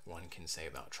things one can say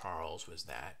about Charles was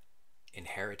that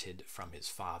inherited from his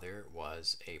father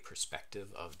was a perspective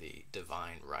of the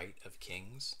divine right of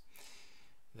kings.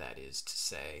 That is to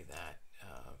say that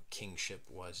kingship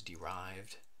was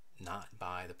derived not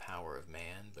by the power of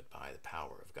man, but by the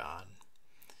power of God.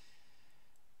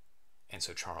 And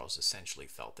so Charles essentially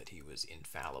felt that he was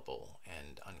infallible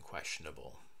and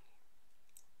unquestionable.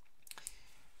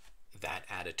 That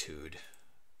attitude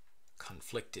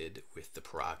conflicted with the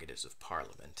prerogatives of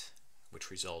Parliament, which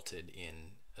resulted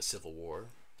in a civil war,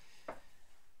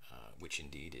 which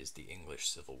indeed is the English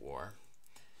Civil War.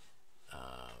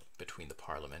 between the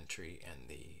parliamentary and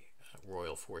the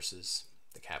royal forces,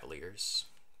 the Cavaliers.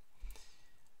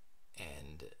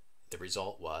 And the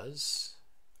result was,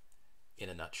 in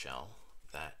a nutshell,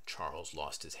 that Charles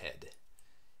lost his head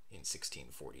in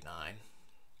 1649,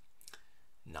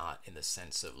 not in the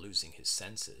sense of losing his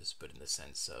senses, but in the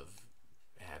sense of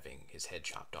having his head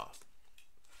chopped off.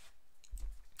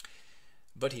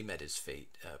 But he met his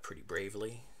fate pretty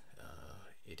bravely,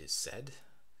 it is said.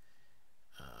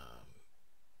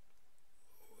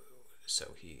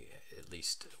 So he at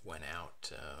least went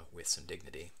out with some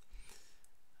dignity.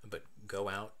 But go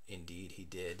out, indeed, he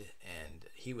did, and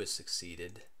he was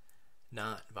succeeded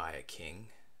not by a king,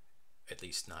 at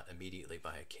least not immediately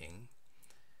by a king,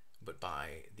 but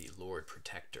by the Lord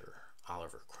Protector,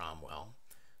 Oliver Cromwell,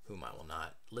 whom I will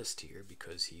not list here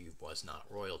because he was not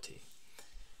royalty.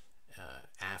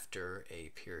 After a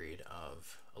period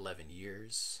of 11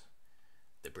 years,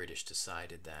 the British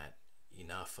decided that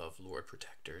enough of Lord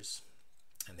Protectors,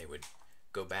 and they would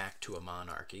go back to a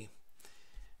monarchy.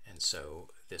 And so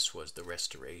this was the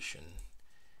restoration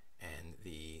and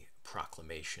the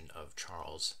proclamation of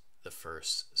Charles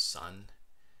I's son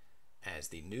as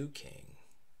the new king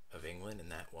of England,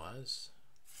 and that was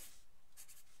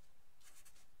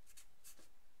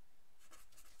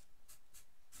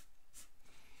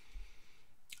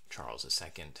Charles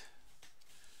II.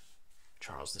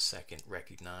 Charles II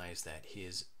recognized that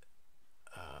his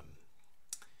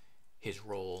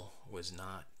role was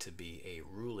not to be a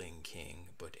ruling king,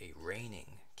 but a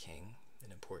reigning king,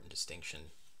 an important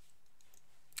distinction.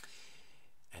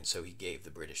 And so he gave the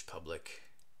British public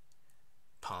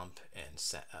pomp and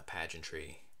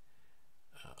pageantry,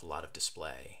 a lot of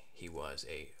display. He was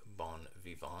a bon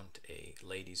vivant, a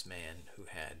ladies' man who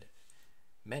had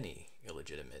many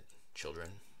illegitimate children,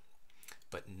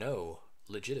 but no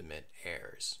legitimate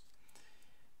heirs.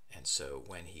 And so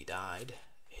when he died,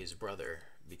 his brother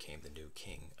became the new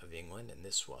king of England, and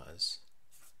this was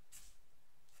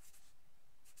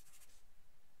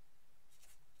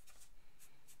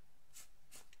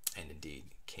and indeed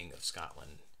King of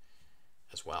Scotland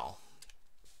as well.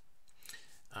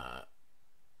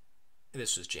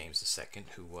 This was James II,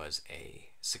 who was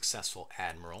a successful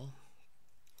admiral.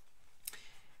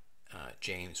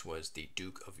 James was the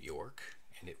Duke of York,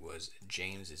 and it was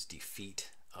James's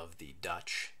defeat of the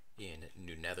Dutch in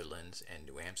New Netherlands and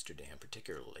New Amsterdam,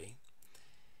 particularly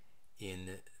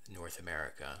in North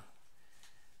America,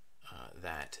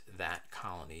 that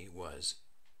colony was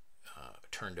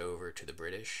turned over to the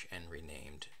British and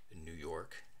renamed New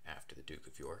York after the Duke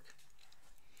of York.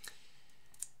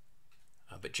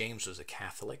 But James was a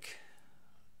Catholic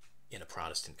in a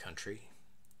Protestant country,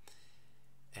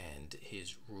 and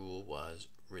his rule was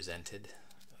resented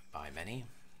by many.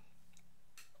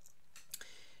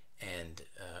 And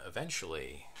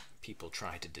eventually people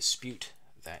tried to dispute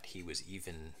that he was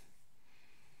even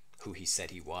who he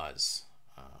said he was.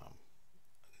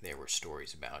 There were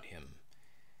stories about him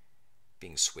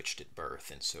being switched at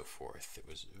birth and so forth. It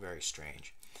was very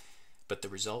strange. But the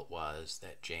result was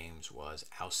that James was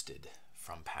ousted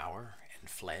from power and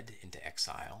fled into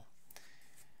exile,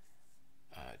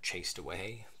 chased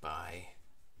away by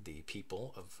the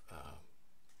people of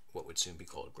what would soon be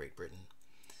called Great Britain.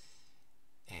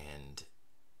 And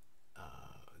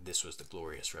this was the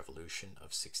Glorious Revolution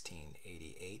of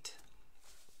 1688.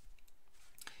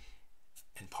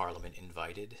 And Parliament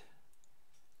invited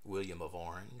William of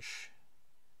Orange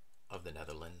of the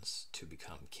Netherlands to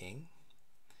become king,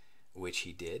 which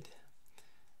he did.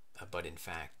 But in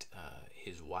fact,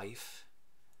 his wife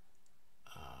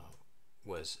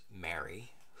was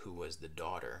Mary, who was the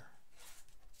daughter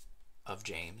of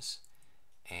James,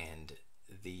 and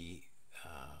the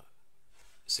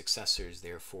successors,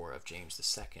 therefore, of James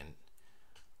II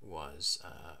was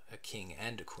a king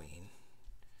and a queen,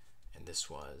 and this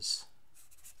was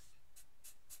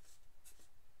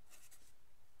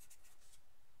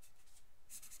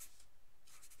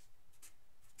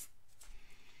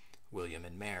William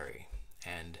and Mary.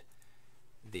 And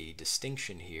the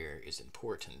distinction here is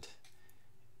important.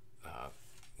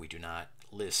 We do not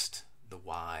list the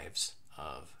wives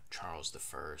of Charles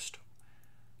I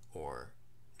or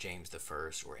James I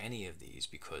or any of these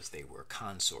because they were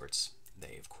consorts.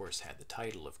 They, of course, had the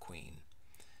title of queen,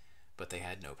 but they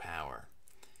had no power.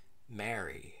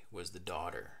 Mary was the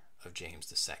daughter of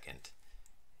James II.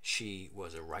 She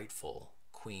was a rightful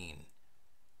queen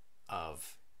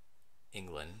of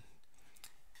England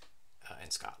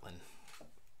and Scotland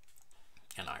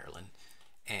and Ireland,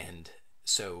 and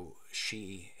so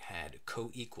she had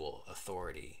co-equal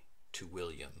authority to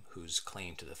William, whose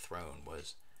claim to the throne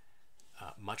was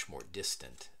much more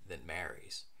distant than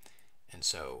Mary's. And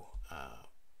so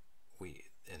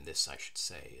and this I should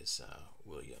say is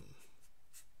William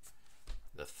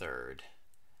the Third,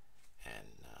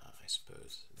 and I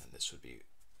suppose then this would be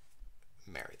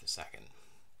Mary the Second.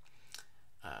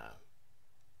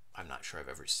 I'm not sure I've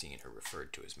ever seen her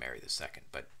referred to as Mary the Second,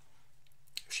 but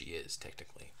she is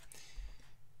technically.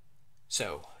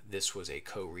 So this was a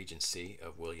co-regency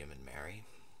of William and Mary.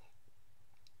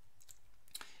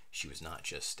 She was not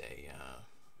just a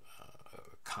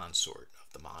consort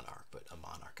of the monarch, but a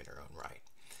monarch in her own right.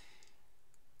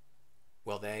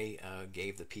 Well, they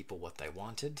gave the people what they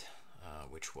wanted,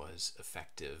 which was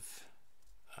effective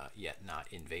yet not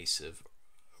invasive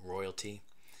royalty,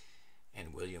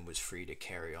 and William was free to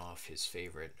carry on, his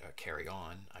favorite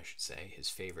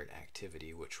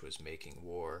activity, which was making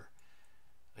war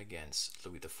against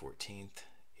Louis XIV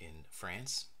in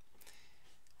France.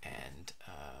 And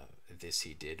this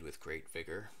he did with great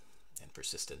vigor and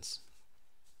persistence.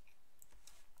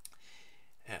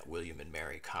 At William and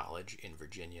Mary College in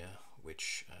Virginia,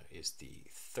 which is the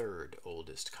third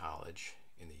oldest college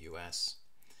in the U.S.,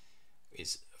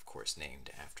 is of course named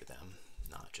after them,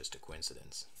 not just a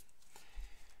coincidence.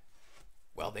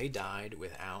 Well, they died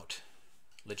without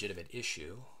legitimate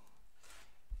issue,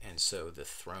 and so the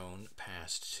throne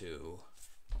passed to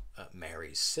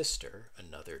Mary's sister,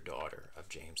 another daughter of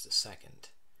James II.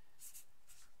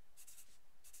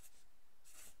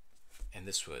 And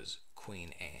this was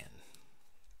Queen Anne.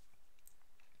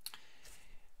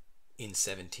 In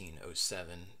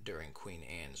 1707, during Queen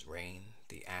Anne's reign,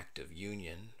 the Act of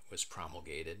Union was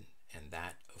promulgated, and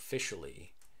that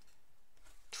officially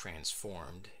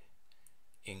transformed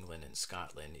England and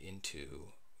Scotland into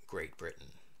Great Britain.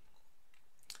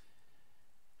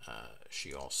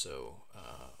 She also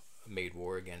made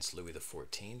war against Louis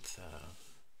XIV,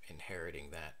 inheriting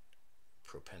that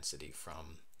propensity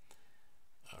from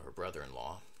her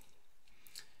brother-in-law.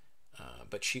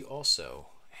 But she also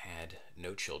had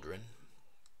no children,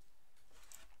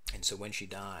 and so when she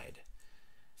died,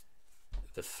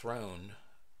 the throne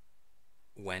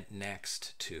went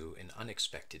next to an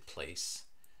unexpected place,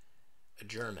 a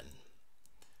German.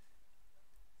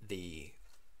 The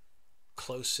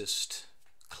closest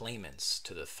claimants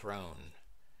to the throne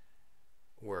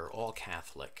were all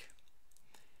Catholic,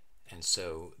 and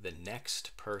so the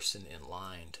next person in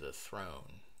line to the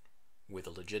throne with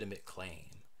a legitimate claim,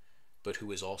 but who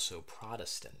was also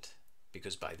Protestant,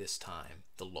 because by this time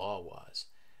the law was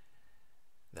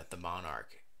that the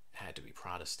monarch had to be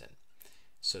Protestant.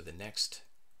 So the next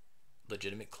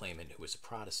legitimate claimant who was a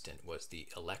Protestant was the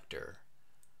Elector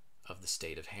of the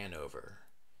state of Hanover,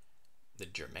 the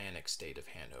Germanic state of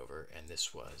Hanover, and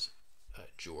this was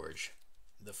George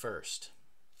the First.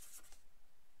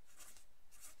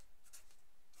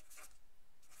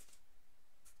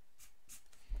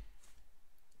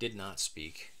 Did not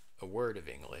speak a word of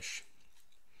English,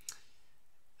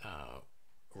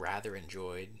 rather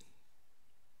enjoyed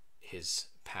his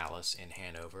palace in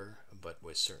Hanover, but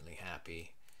was certainly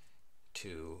happy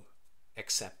to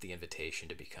accept the invitation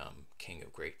to become King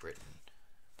of Great Britain.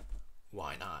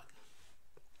 Why not?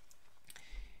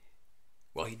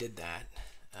 Well, he did that,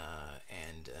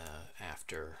 and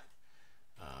after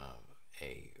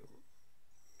a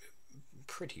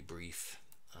pretty brief,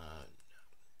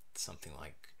 something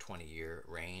like 20-year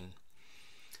reign,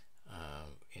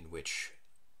 in which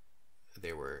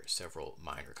there were several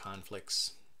minor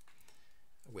conflicts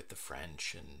with the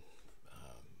French and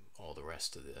all the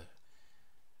rest of the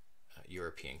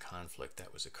European conflict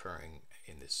that was occurring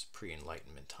in this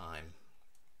pre-Enlightenment time.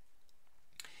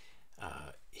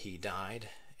 He died,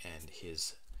 and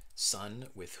his son,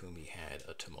 with whom he had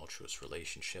a tumultuous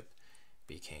relationship,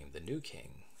 became the new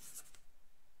king.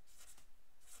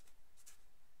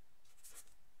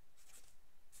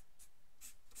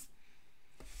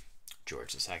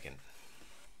 George II,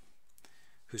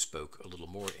 who spoke a little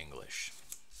more English.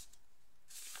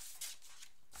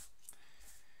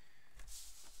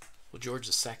 Well, George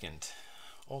II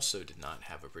also did not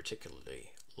have a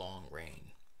particularly long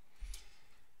reign.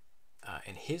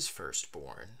 And his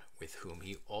firstborn, with whom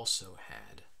he also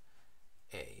had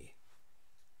a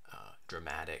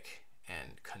dramatic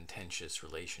and contentious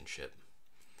relationship,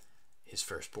 his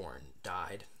firstborn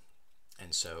died,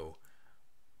 and so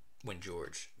when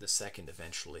George II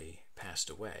eventually passed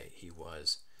away, he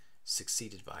was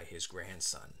succeeded by his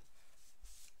grandson,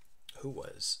 who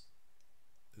was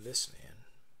this man.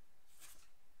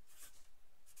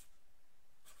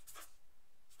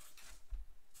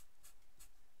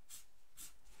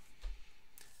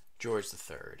 George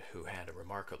III, who had a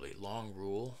remarkably long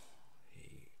rule.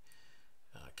 He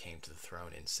came to the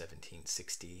throne in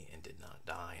 1760 and did not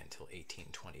die until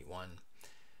 1821.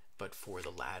 but for the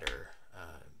latter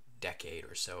decade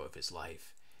or so of his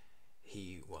life,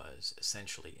 he was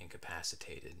essentially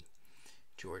incapacitated.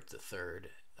 George III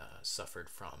suffered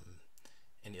from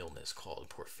an illness called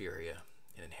porphyria,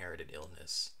 an inherited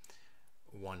illness,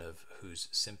 one of whose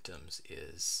symptoms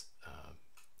is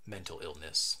mental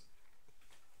illness.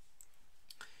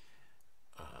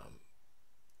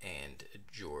 And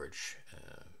George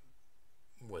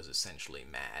was essentially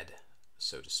mad,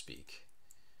 so to speak,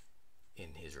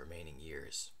 in his remaining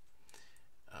years.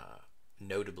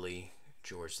 Notably,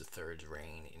 George III's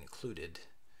reign included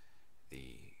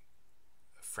the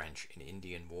French and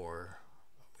Indian War,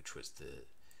 which was the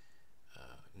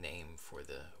name for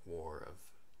the War of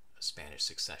Spanish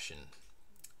Succession,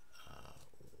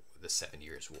 the 7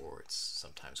 Years' War, it's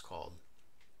sometimes called.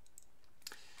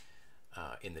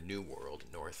 In the New World,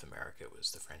 North America, it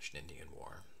was the French and Indian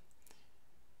War.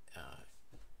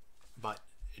 But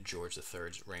George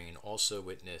III's reign also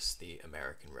witnessed the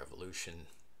American Revolution,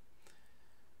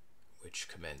 which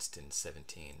commenced in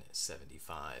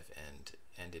 1775 and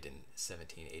ended in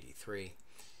 1783.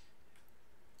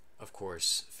 Of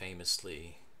course,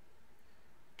 famously,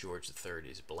 George III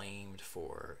is blamed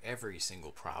for every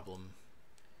single problem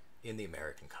in the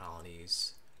American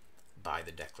colonies by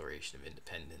the Declaration of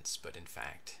Independence, but in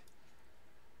fact,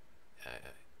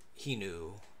 he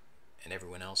knew, and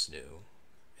everyone else knew,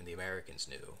 and the Americans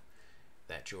knew,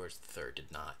 that George III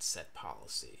did not set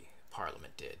policy.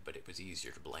 Parliament did, but it was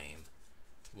easier to blame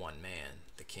one man,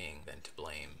 the king, than to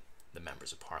blame the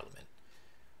members of Parliament.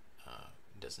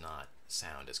 Does not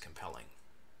sound as compelling.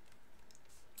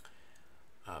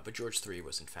 But George III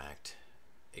was in fact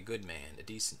a good man, a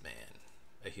decent man,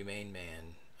 a humane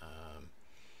man,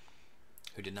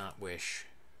 who did not wish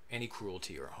any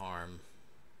cruelty or harm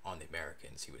on the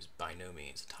Americans. He was by no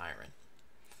means a tyrant.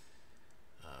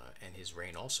 And his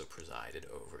reign also presided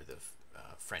over the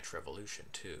French Revolution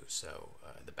too, so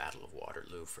the Battle of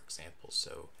Waterloo, for example.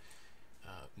 So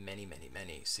many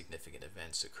significant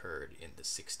events occurred in the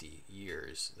 60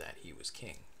 years that he was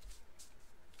king.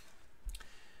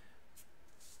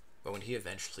 But when he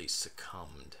eventually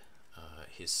succumbed,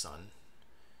 his son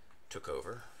took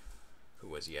over, who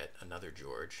was yet another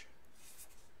George.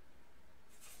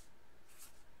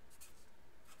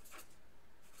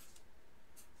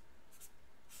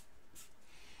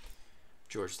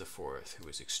 George IV, who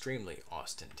was extremely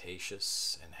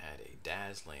ostentatious and had a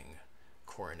dazzling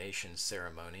coronation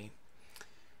ceremony,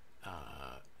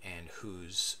 and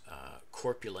whose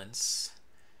corpulence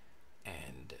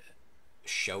and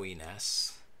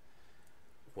showiness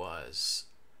was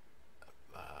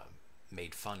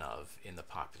made fun of in the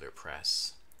popular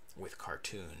press with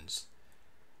cartoons,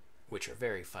 which are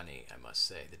very funny, I must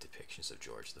say, the depictions of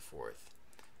George IV.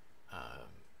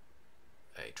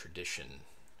 A tradition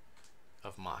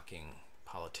of mocking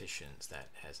politicians that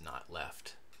has not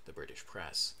left the British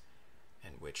press,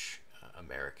 and which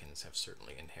Americans have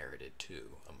certainly inherited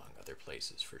too, among other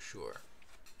places for sure.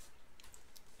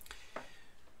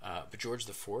 But George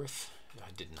IV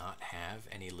did not have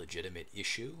any legitimate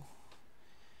issue,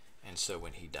 and so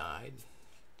when he died,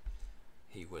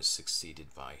 he was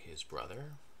succeeded by his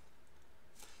brother,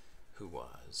 who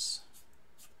was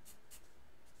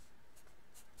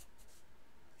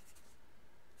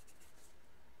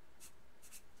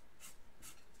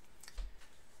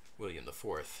William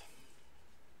IV.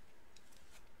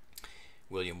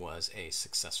 William was a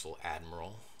successful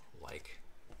admiral, like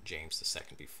James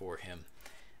II before him,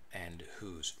 and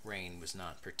whose reign was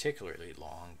not particularly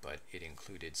long, but it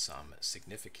included some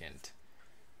significant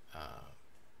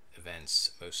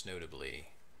events, most notably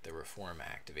the Reform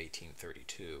Act of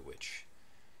 1832, which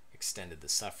extended the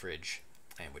suffrage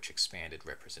and which expanded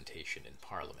representation in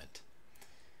Parliament.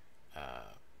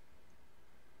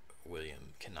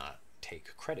 William cannot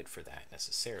take credit for that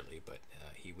necessarily, but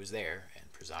he was there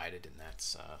and presided, and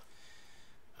that's a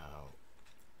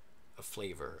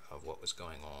flavor of what was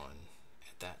going on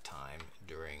at that time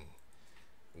during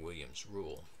William's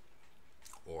rule,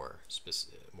 or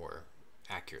more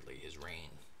accurately, his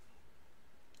reign.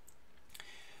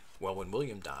 Well, when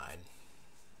William died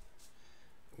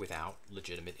without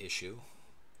legitimate issue,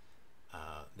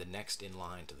 the next in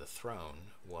line to the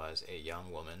throne was a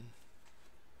young woman,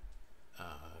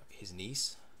 his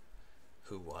niece,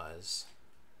 who was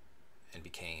and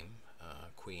became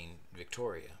Queen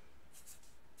Victoria.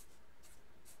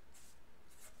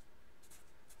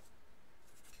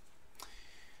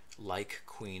 Like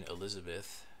Queen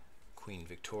Elizabeth, Queen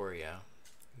Victoria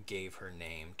gave her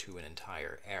name to an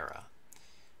entire era,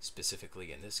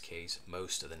 specifically in this case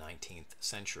most of the 19th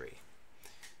century.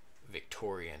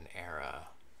 Victorian era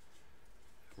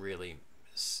really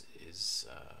is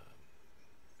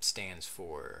stands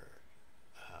for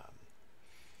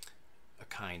a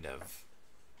kind of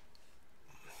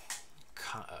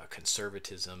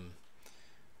conservatism,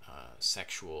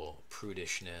 sexual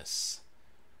prudishness,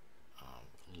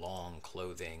 long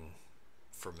clothing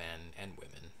for men and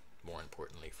women, more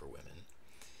importantly for women.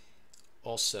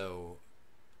 Also,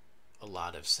 a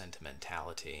lot of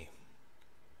sentimentality.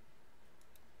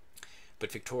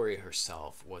 But Victoria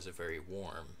herself was a very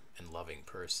warm and loving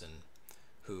person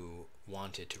who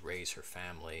wanted to raise her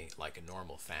family like a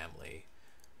normal family,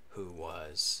 who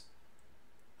was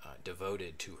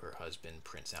devoted to her husband,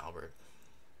 Prince Albert,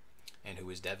 and who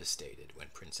was devastated when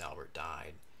Prince Albert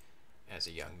died as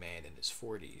a young man in his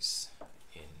 40s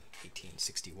in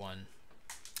 1861,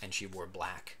 and she wore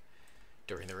black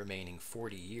during the remaining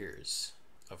 40 years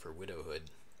of her widowhood,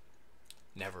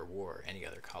 never wore any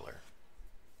other color,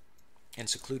 and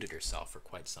secluded herself for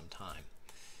quite some time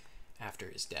after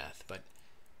his death. But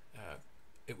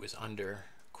it was under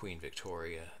Queen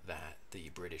Victoria that the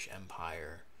British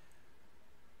Empire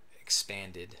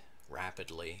expanded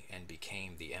rapidly and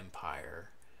became the empire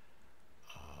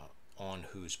on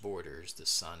whose borders the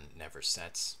sun never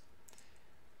sets.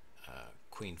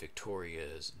 Queen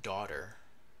Victoria's daughter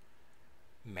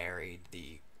married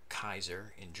the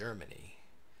Kaiser in Germany,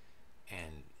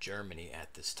 and Germany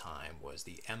at this time was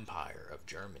the Empire of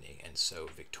Germany, and so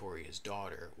Victoria's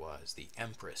daughter was the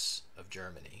Empress of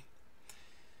Germany.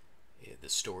 The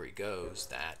story goes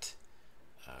that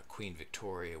Queen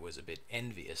Victoria was a bit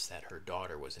envious that her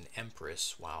daughter was an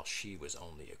empress while she was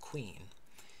only a queen,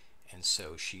 and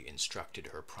so she instructed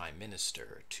her prime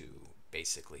minister to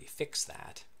basically fix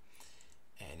that,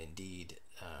 and indeed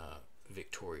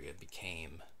Victoria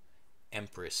became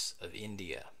Empress of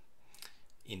India.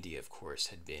 India, of course,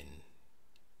 had been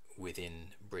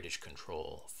within British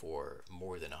control for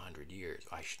more than 100 years.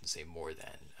 I shouldn't say more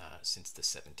than, since the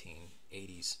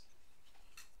 1780s.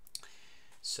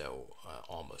 So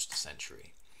almost a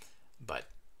century. But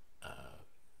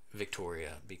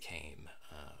Victoria became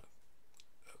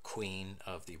Queen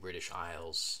of the British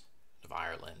Isles, of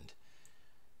Ireland,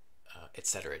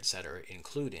 etc., etc.,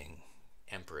 including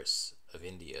Empress of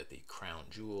India, the crown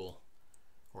jewel,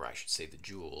 or I should say the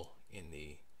jewel in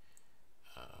the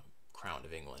crown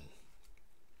of England.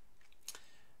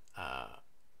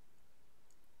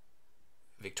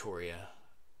 Victoria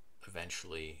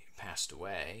eventually passed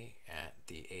away at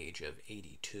the age of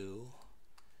 82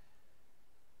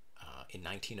 in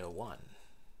 1901.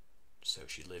 So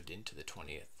she lived into the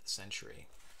 20th century.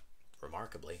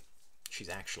 Remarkably, she's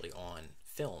actually on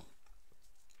film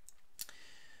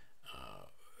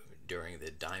during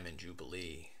the Diamond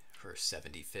Jubilee, her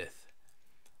 75th,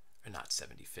 or not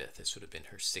 75th, this would have been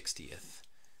her 60th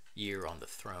year on the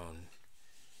throne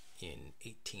in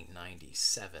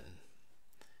 1897.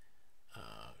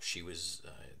 She was,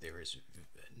 there is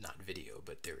not video,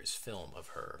 but there is film of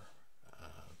her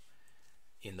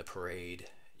in the parade.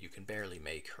 You can barely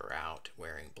make her out,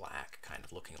 wearing black, kind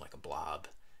of looking like a blob.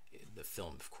 The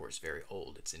film, of course, very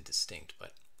old, it's indistinct,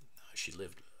 but she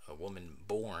lived, a woman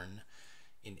born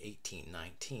in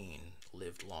 1819,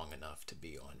 lived long enough to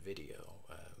be on video.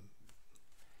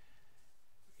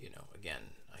 You know,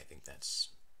 again, I think that's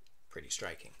pretty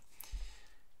striking.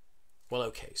 Well,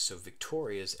 okay, so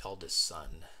Victoria's eldest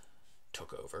son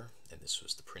took over, and this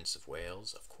was the Prince of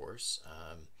Wales, of course,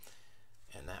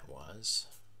 and that was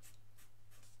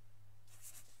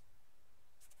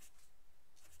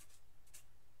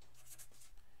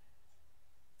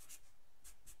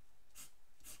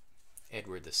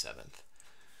Edward VII,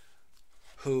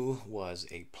 who was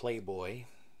a playboy,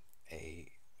 a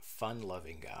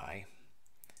fun-loving guy,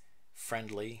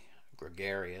 friendly,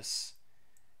 gregarious,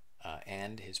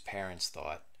 and his parents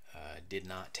thought did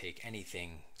not take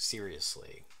anything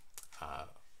seriously.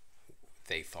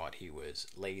 They thought he was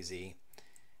lazy,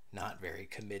 not very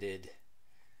committed,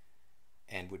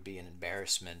 and would be an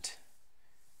embarrassment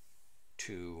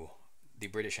to the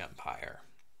British Empire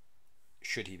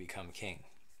should he become king.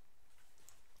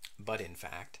 But in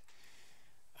fact,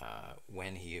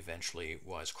 when he eventually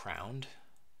was crowned,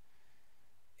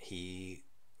 he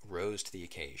rose to the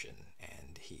occasion,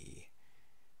 and he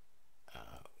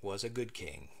was a good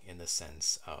king in the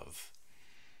sense of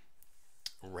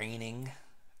reigning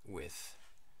with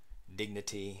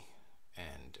dignity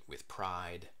and with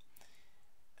pride.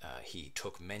 He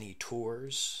took many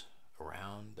tours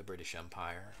around the British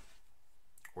Empire,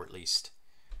 or at least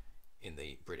in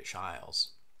the British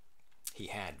Isles. He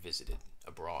had visited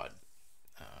abroad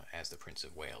as the Prince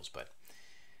of Wales, but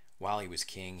while he was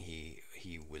king,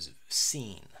 he was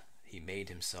seen. He made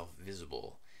himself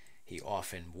visible. He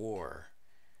often wore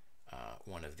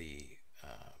one of the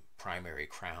primary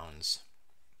crowns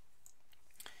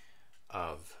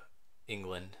of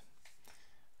England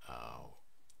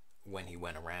when he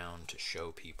went around to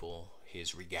show people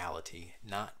his regality,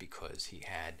 not because he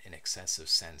had an excessive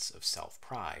sense of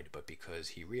self-pride, but because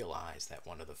he realized that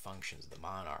one of the functions of the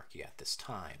monarchy at this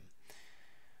time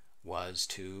was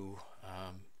to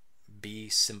be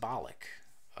symbolic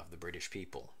of the British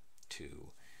people,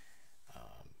 to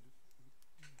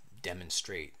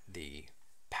demonstrate the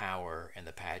power and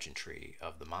the pageantry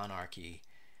of the monarchy,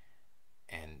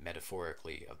 and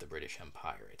metaphorically of the British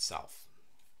Empire itself.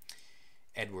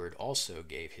 Edward also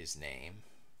gave his name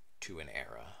to an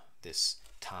era. This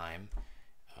time,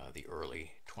 the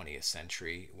early 20th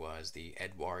century, was the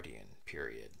Edwardian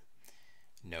period,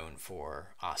 known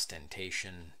for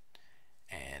ostentation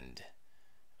and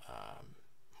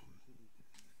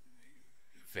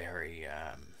very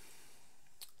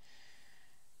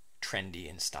trendy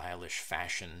and stylish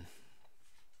fashion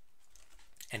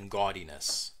and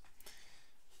gaudiness.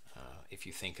 If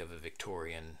you think of a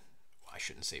Victorian, I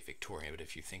shouldn't say Victorian, but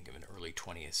if you think of an early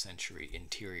 20th century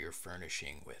interior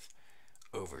furnishing with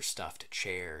overstuffed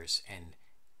chairs and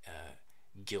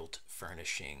gilt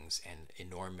furnishings and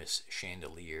enormous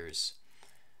chandeliers,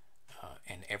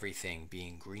 and everything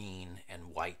being green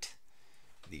and white,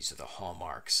 these are the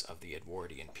hallmarks of the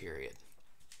Edwardian period.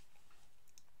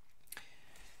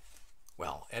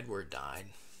 Well, Edward died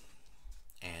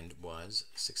and was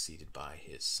succeeded by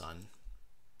his son,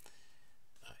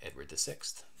 Edward VI.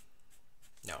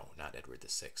 No, not Edward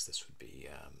VI. This would be,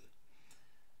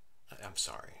 I'm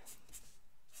sorry.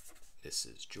 This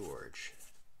is George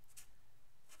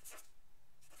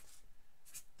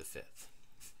V.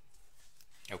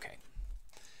 Okay.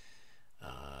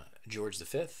 George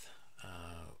V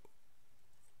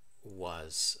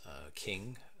was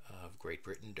king of Great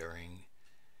Britain during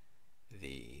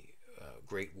the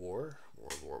Great War,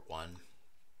 World War I.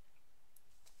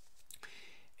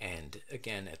 And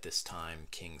again, at this time,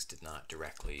 kings did not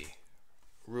directly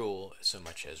rule so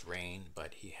much as reign,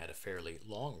 but he had a fairly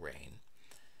long reign,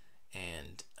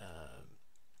 and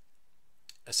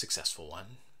a successful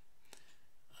one.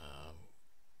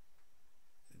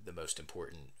 The most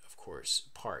important, of course,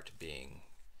 part being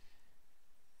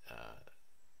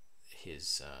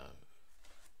his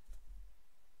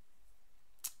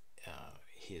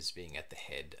being at the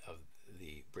head of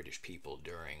the British people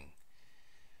during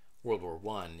World War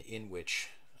I, in which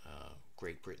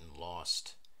Great Britain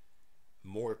lost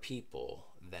more people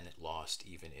than it lost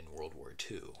even in World War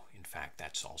II. In fact,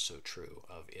 that's also true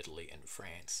of Italy and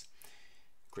France.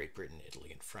 Great Britain,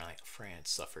 Italy, and France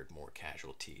suffered more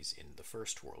casualties in the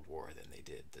First World War than they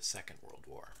did the Second World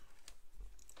War.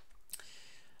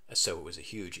 So it was a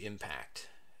huge impact,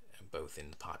 both in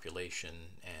the population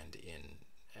and in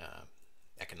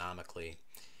economically.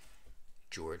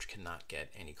 George cannot get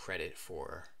any credit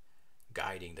for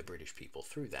guiding the British people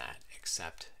through that,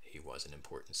 except he was an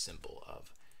important symbol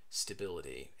of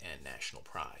stability and national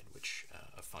pride, which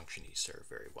a function he served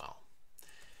very well.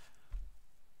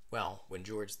 Well, when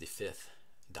George V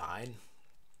died,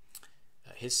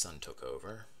 his son took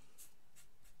over.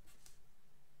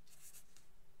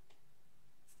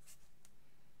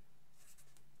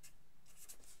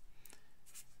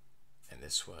 And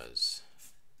this was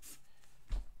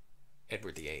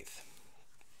Edward VIII.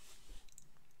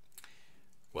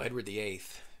 Well, Edward VIII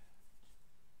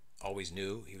always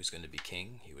knew he was going to be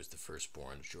king. He was the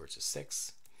firstborn of George VI.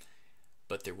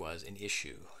 But there was an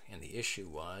issue, and the issue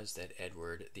was that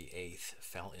Edward VIII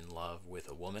fell in love with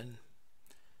a woman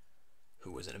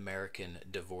who was an American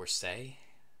divorcee,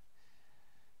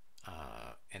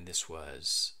 and this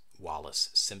was Wallis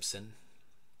Simpson.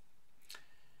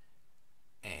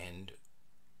 And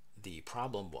the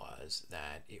problem was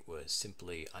that it was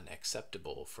simply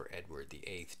unacceptable for Edward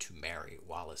VIII to marry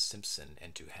Wallis Simpson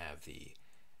and to have the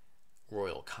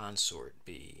royal consort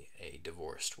be a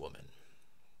divorced woman.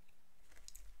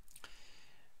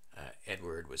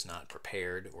 Edward was not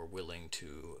prepared or willing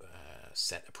to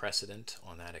set a precedent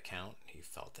on that account. He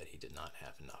felt that he did not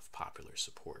have enough popular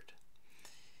support.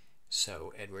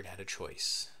 So Edward had a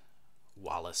choice: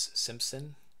 Wallis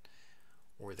Simpson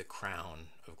or the crown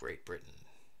of Great Britain.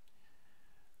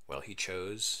 Well, he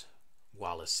chose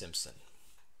Wallis Simpson.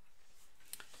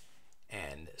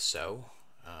 And so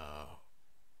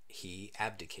he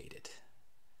abdicated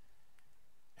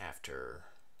after,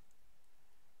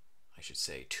 I should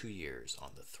say, 2 years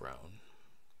on the throne.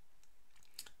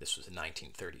 This was in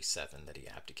 1937 that he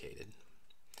abdicated.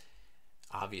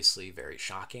 Obviously very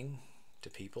shocking to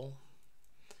people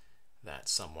that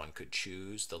someone could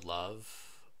choose the love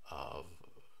of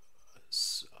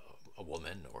a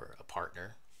woman or a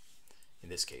partner. In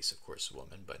this case, of course, a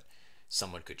woman, but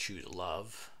someone could choose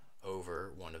love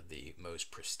over one of the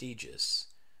most prestigious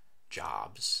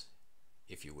jobs,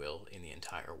 if you will, in the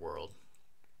entire world.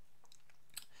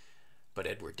 But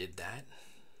Edward did that,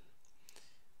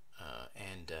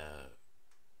 and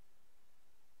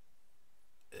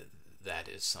that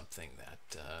is something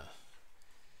that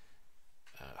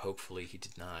hopefully he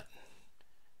did not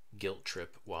guilt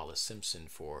trip Wallace Simpson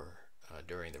for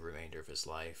during the remainder of his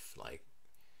life. Like,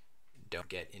 don't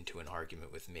get into an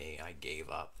argument with me. I gave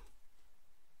up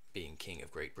being king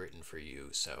of Great Britain for you,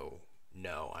 so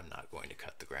no, I'm not going to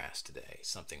cut the grass today.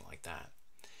 Something like that.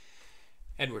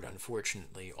 Edward,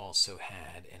 unfortunately, also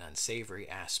had an unsavory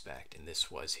aspect, and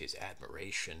this was his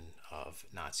admiration of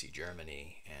Nazi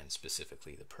Germany, and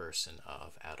specifically the person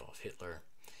of Adolf Hitler.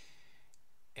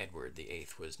 Edward VIII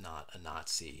was not a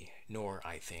Nazi, nor,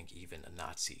 I think, even a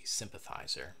Nazi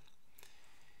sympathizer,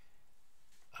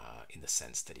 in the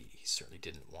sense that he certainly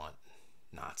didn't want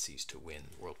Nazis to win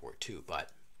World War II,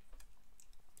 but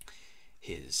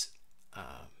his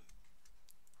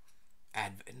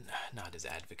not his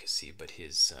advocacy, but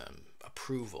his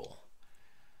approval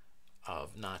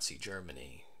of Nazi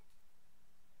Germany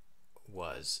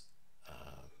was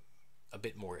a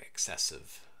bit more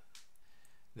excessive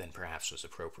than perhaps was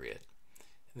appropriate.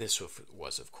 This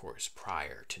was, of course,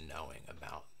 prior to knowing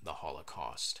about the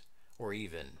Holocaust or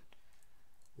even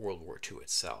World War II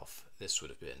itself. This would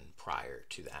have been prior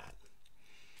to that,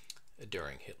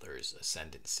 during Hitler's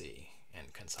ascendancy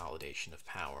and consolidation of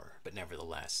power. But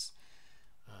nevertheless,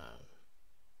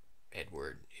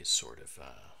 Edward is sort of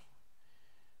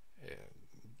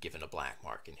given a black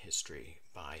mark in history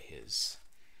by his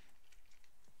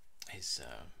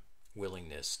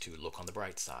willingness to look on the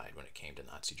bright side when it came to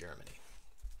Nazi Germany.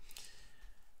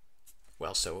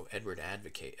 Well, so Edward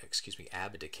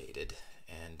abdicated,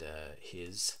 and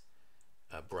his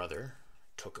brother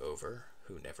took over,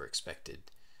 who never expected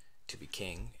to be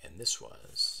king, and this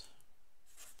was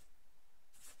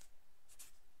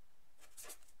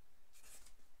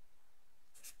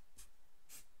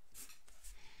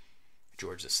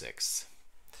George VI.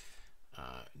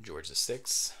 George VI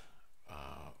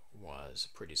was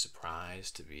pretty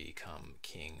surprised to become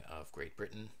king of Great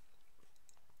Britain,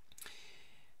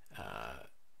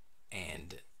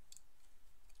 and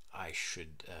I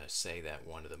should say that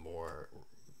one of the more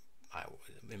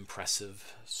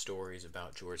impressive stories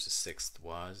about George VI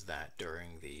was that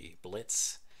during the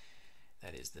Blitz,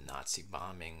 that is the Nazi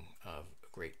bombing of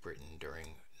Great Britain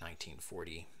during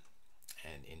 1940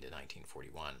 and into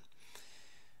 1941,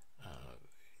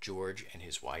 George and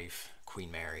his wife, Queen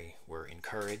Mary, were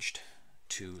encouraged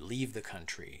to leave the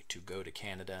country, to go to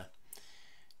Canada,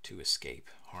 to escape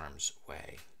harm's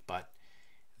way. But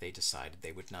they decided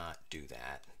they would not do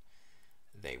that.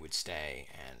 They would stay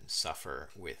and suffer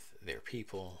with their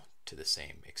people to the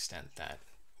same extent that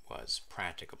was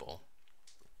practicable.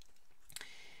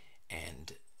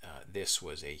 And this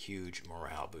was a huge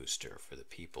morale booster for the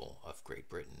people of Great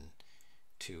Britain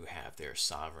to have their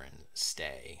sovereign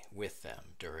stay with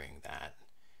them during that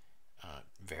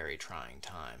very trying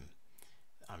time.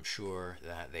 I'm sure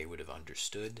that they would have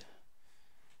understood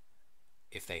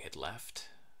if they had left,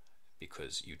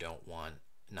 because you don't want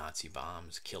Nazi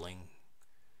bombs killing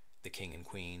the king and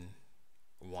queen,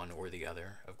 one or the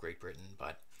other, of Great Britain,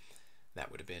 but that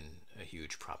would have been a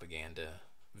huge propaganda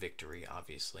victory,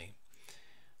 obviously.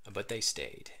 But they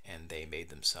stayed, and they made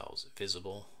themselves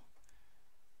visible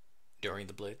during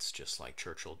the Blitz, just like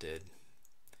Churchill did,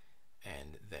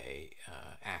 and they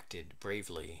acted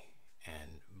bravely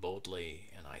and boldly,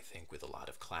 and I think with a lot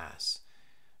of class,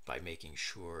 by making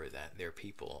sure that their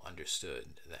people understood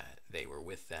that they were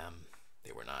with them,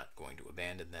 they were not going to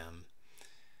abandon them,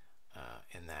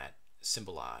 and that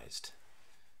symbolized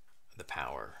the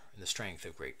power and the strength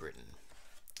of Great Britain,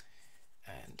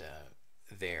 and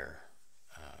their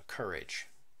courage,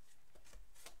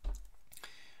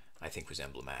 I think, was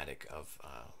emblematic of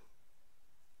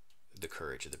the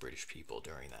courage of the British people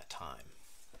during that time.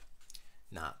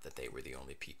 Not that they were the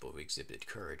only people who exhibited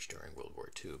courage during World War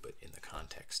II, but in the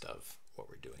context of what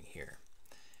we're doing here.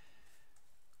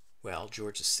 Well,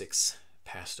 George VI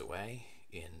passed away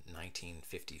in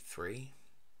 1953,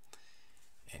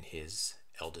 and his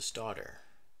eldest daughter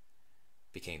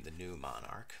became the new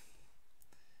monarch,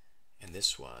 and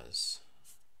this was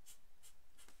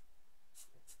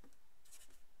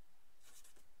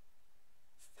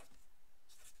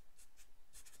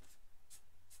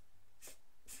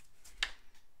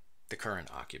the current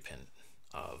occupant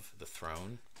of the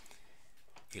throne,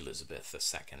 Elizabeth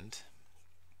II,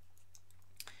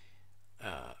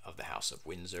 of the House of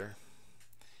Windsor.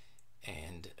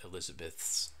 And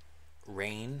Elizabeth's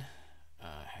reign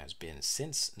has been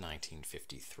since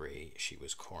 1953. She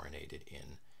was coronated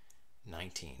in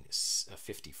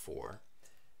 1954,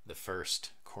 the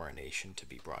first coronation to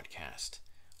be broadcast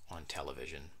on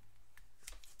television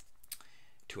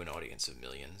to an audience of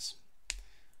millions.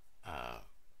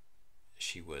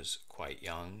 She was quite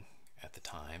young at the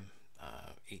time,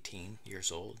 18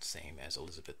 years old, same as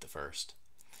Elizabeth I.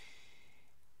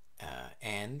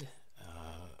 And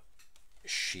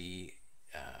she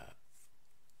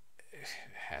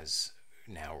has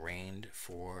now reigned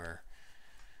for,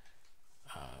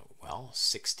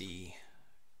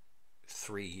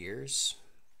 63 years.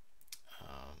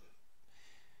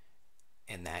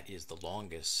 And that is the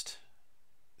longest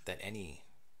that any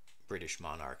British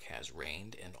monarch has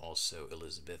reigned, and also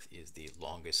Elizabeth is the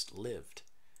longest lived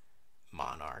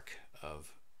monarch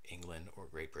of England or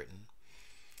Great Britain.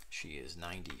 She is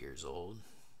 90 years old.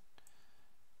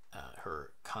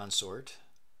 Her consort,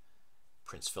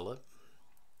 Prince Philip,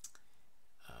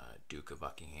 Duke of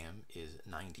Buckingham, is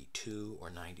 92 or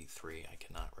 93. I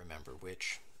cannot remember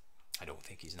which. I don't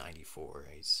think he's 94.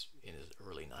 He's in his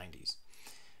early 90s.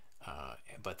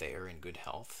 But they are in good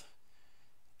health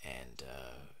and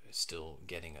still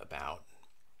getting about.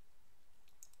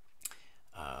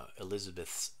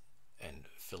 Elizabeth's and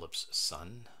Philip's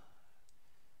son,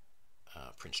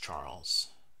 Prince Charles,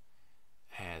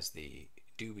 has the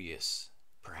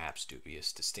perhaps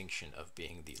dubious distinction of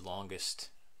being the longest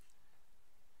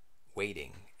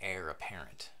waiting heir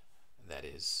apparent. That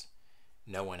is,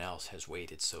 no one else has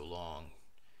waited so long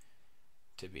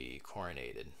to be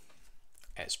coronated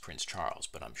as Prince Charles,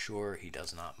 but I'm sure he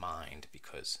does not mind,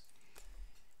 because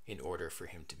in order for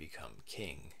him to become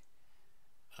king,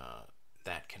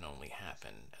 that can only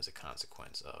happen as a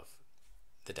consequence of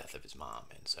the death of his mom,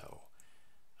 and so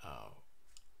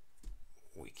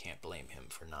we can't blame him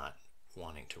for not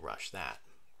wanting to rush that.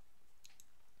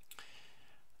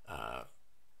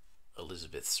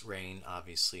 Elizabeth's reign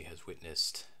obviously has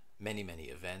witnessed many, many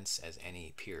events, as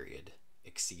any period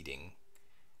exceeding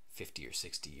 50 or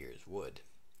 60 years would.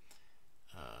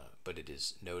 But it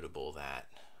is notable that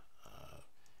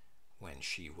when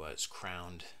she was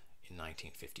crowned in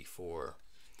 1954,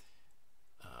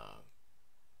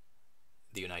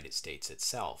 the United States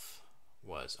itself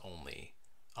was only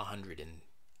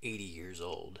 180 years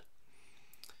old,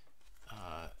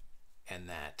 and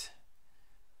that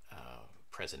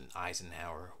President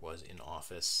Eisenhower was in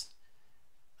office.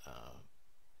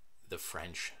 The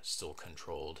French still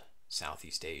controlled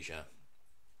Southeast Asia.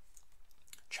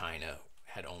 China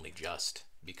had only just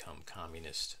become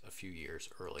communist a few years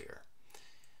earlier.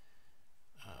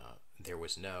 There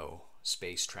was no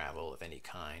space travel of any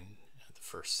kind. The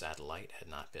first satellite had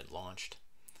not been launched.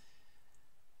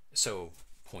 So,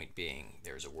 point being,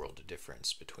 there's a world of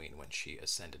difference between when she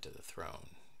ascended to the throne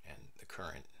and the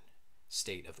current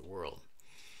state of the world.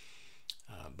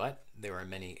 But there are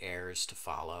many heirs to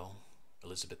follow.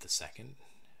 Elizabeth II,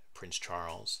 Prince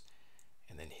Charles,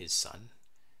 and then his son,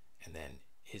 and then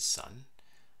his son.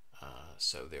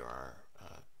 So there are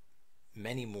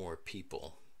many more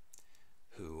people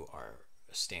who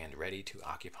stand ready to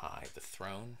occupy the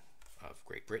throne of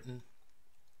Great Britain.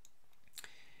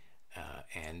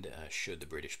 And should the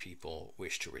British people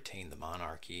wish to retain the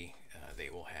monarchy, they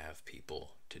will have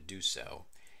people to do so.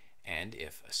 And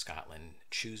if Scotland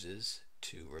chooses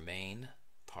to remain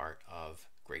part of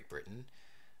Great Britain,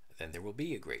 then there will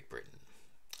be a Great Britain.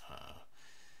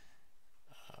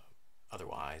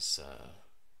 Otherwise,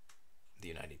 the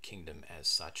United Kingdom as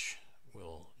such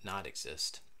will not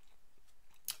exist,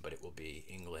 but it will be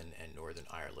England and Northern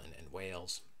Ireland and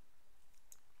Wales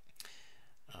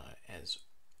as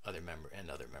other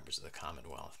members of the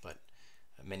Commonwealth. But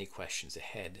many questions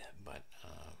ahead, but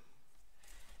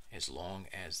as long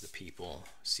as the people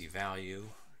see value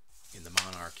in the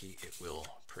monarchy, it will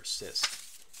persist.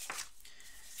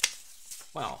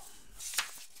 Well,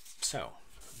 so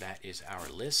that is our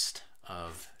list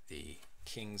of the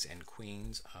kings and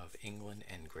queens of England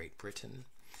and Great Britain,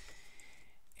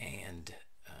 and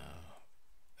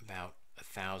about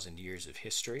 1,000 years of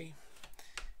history.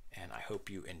 And I hope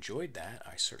you enjoyed that.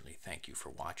 I certainly thank you for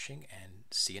watching, and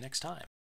see you next time.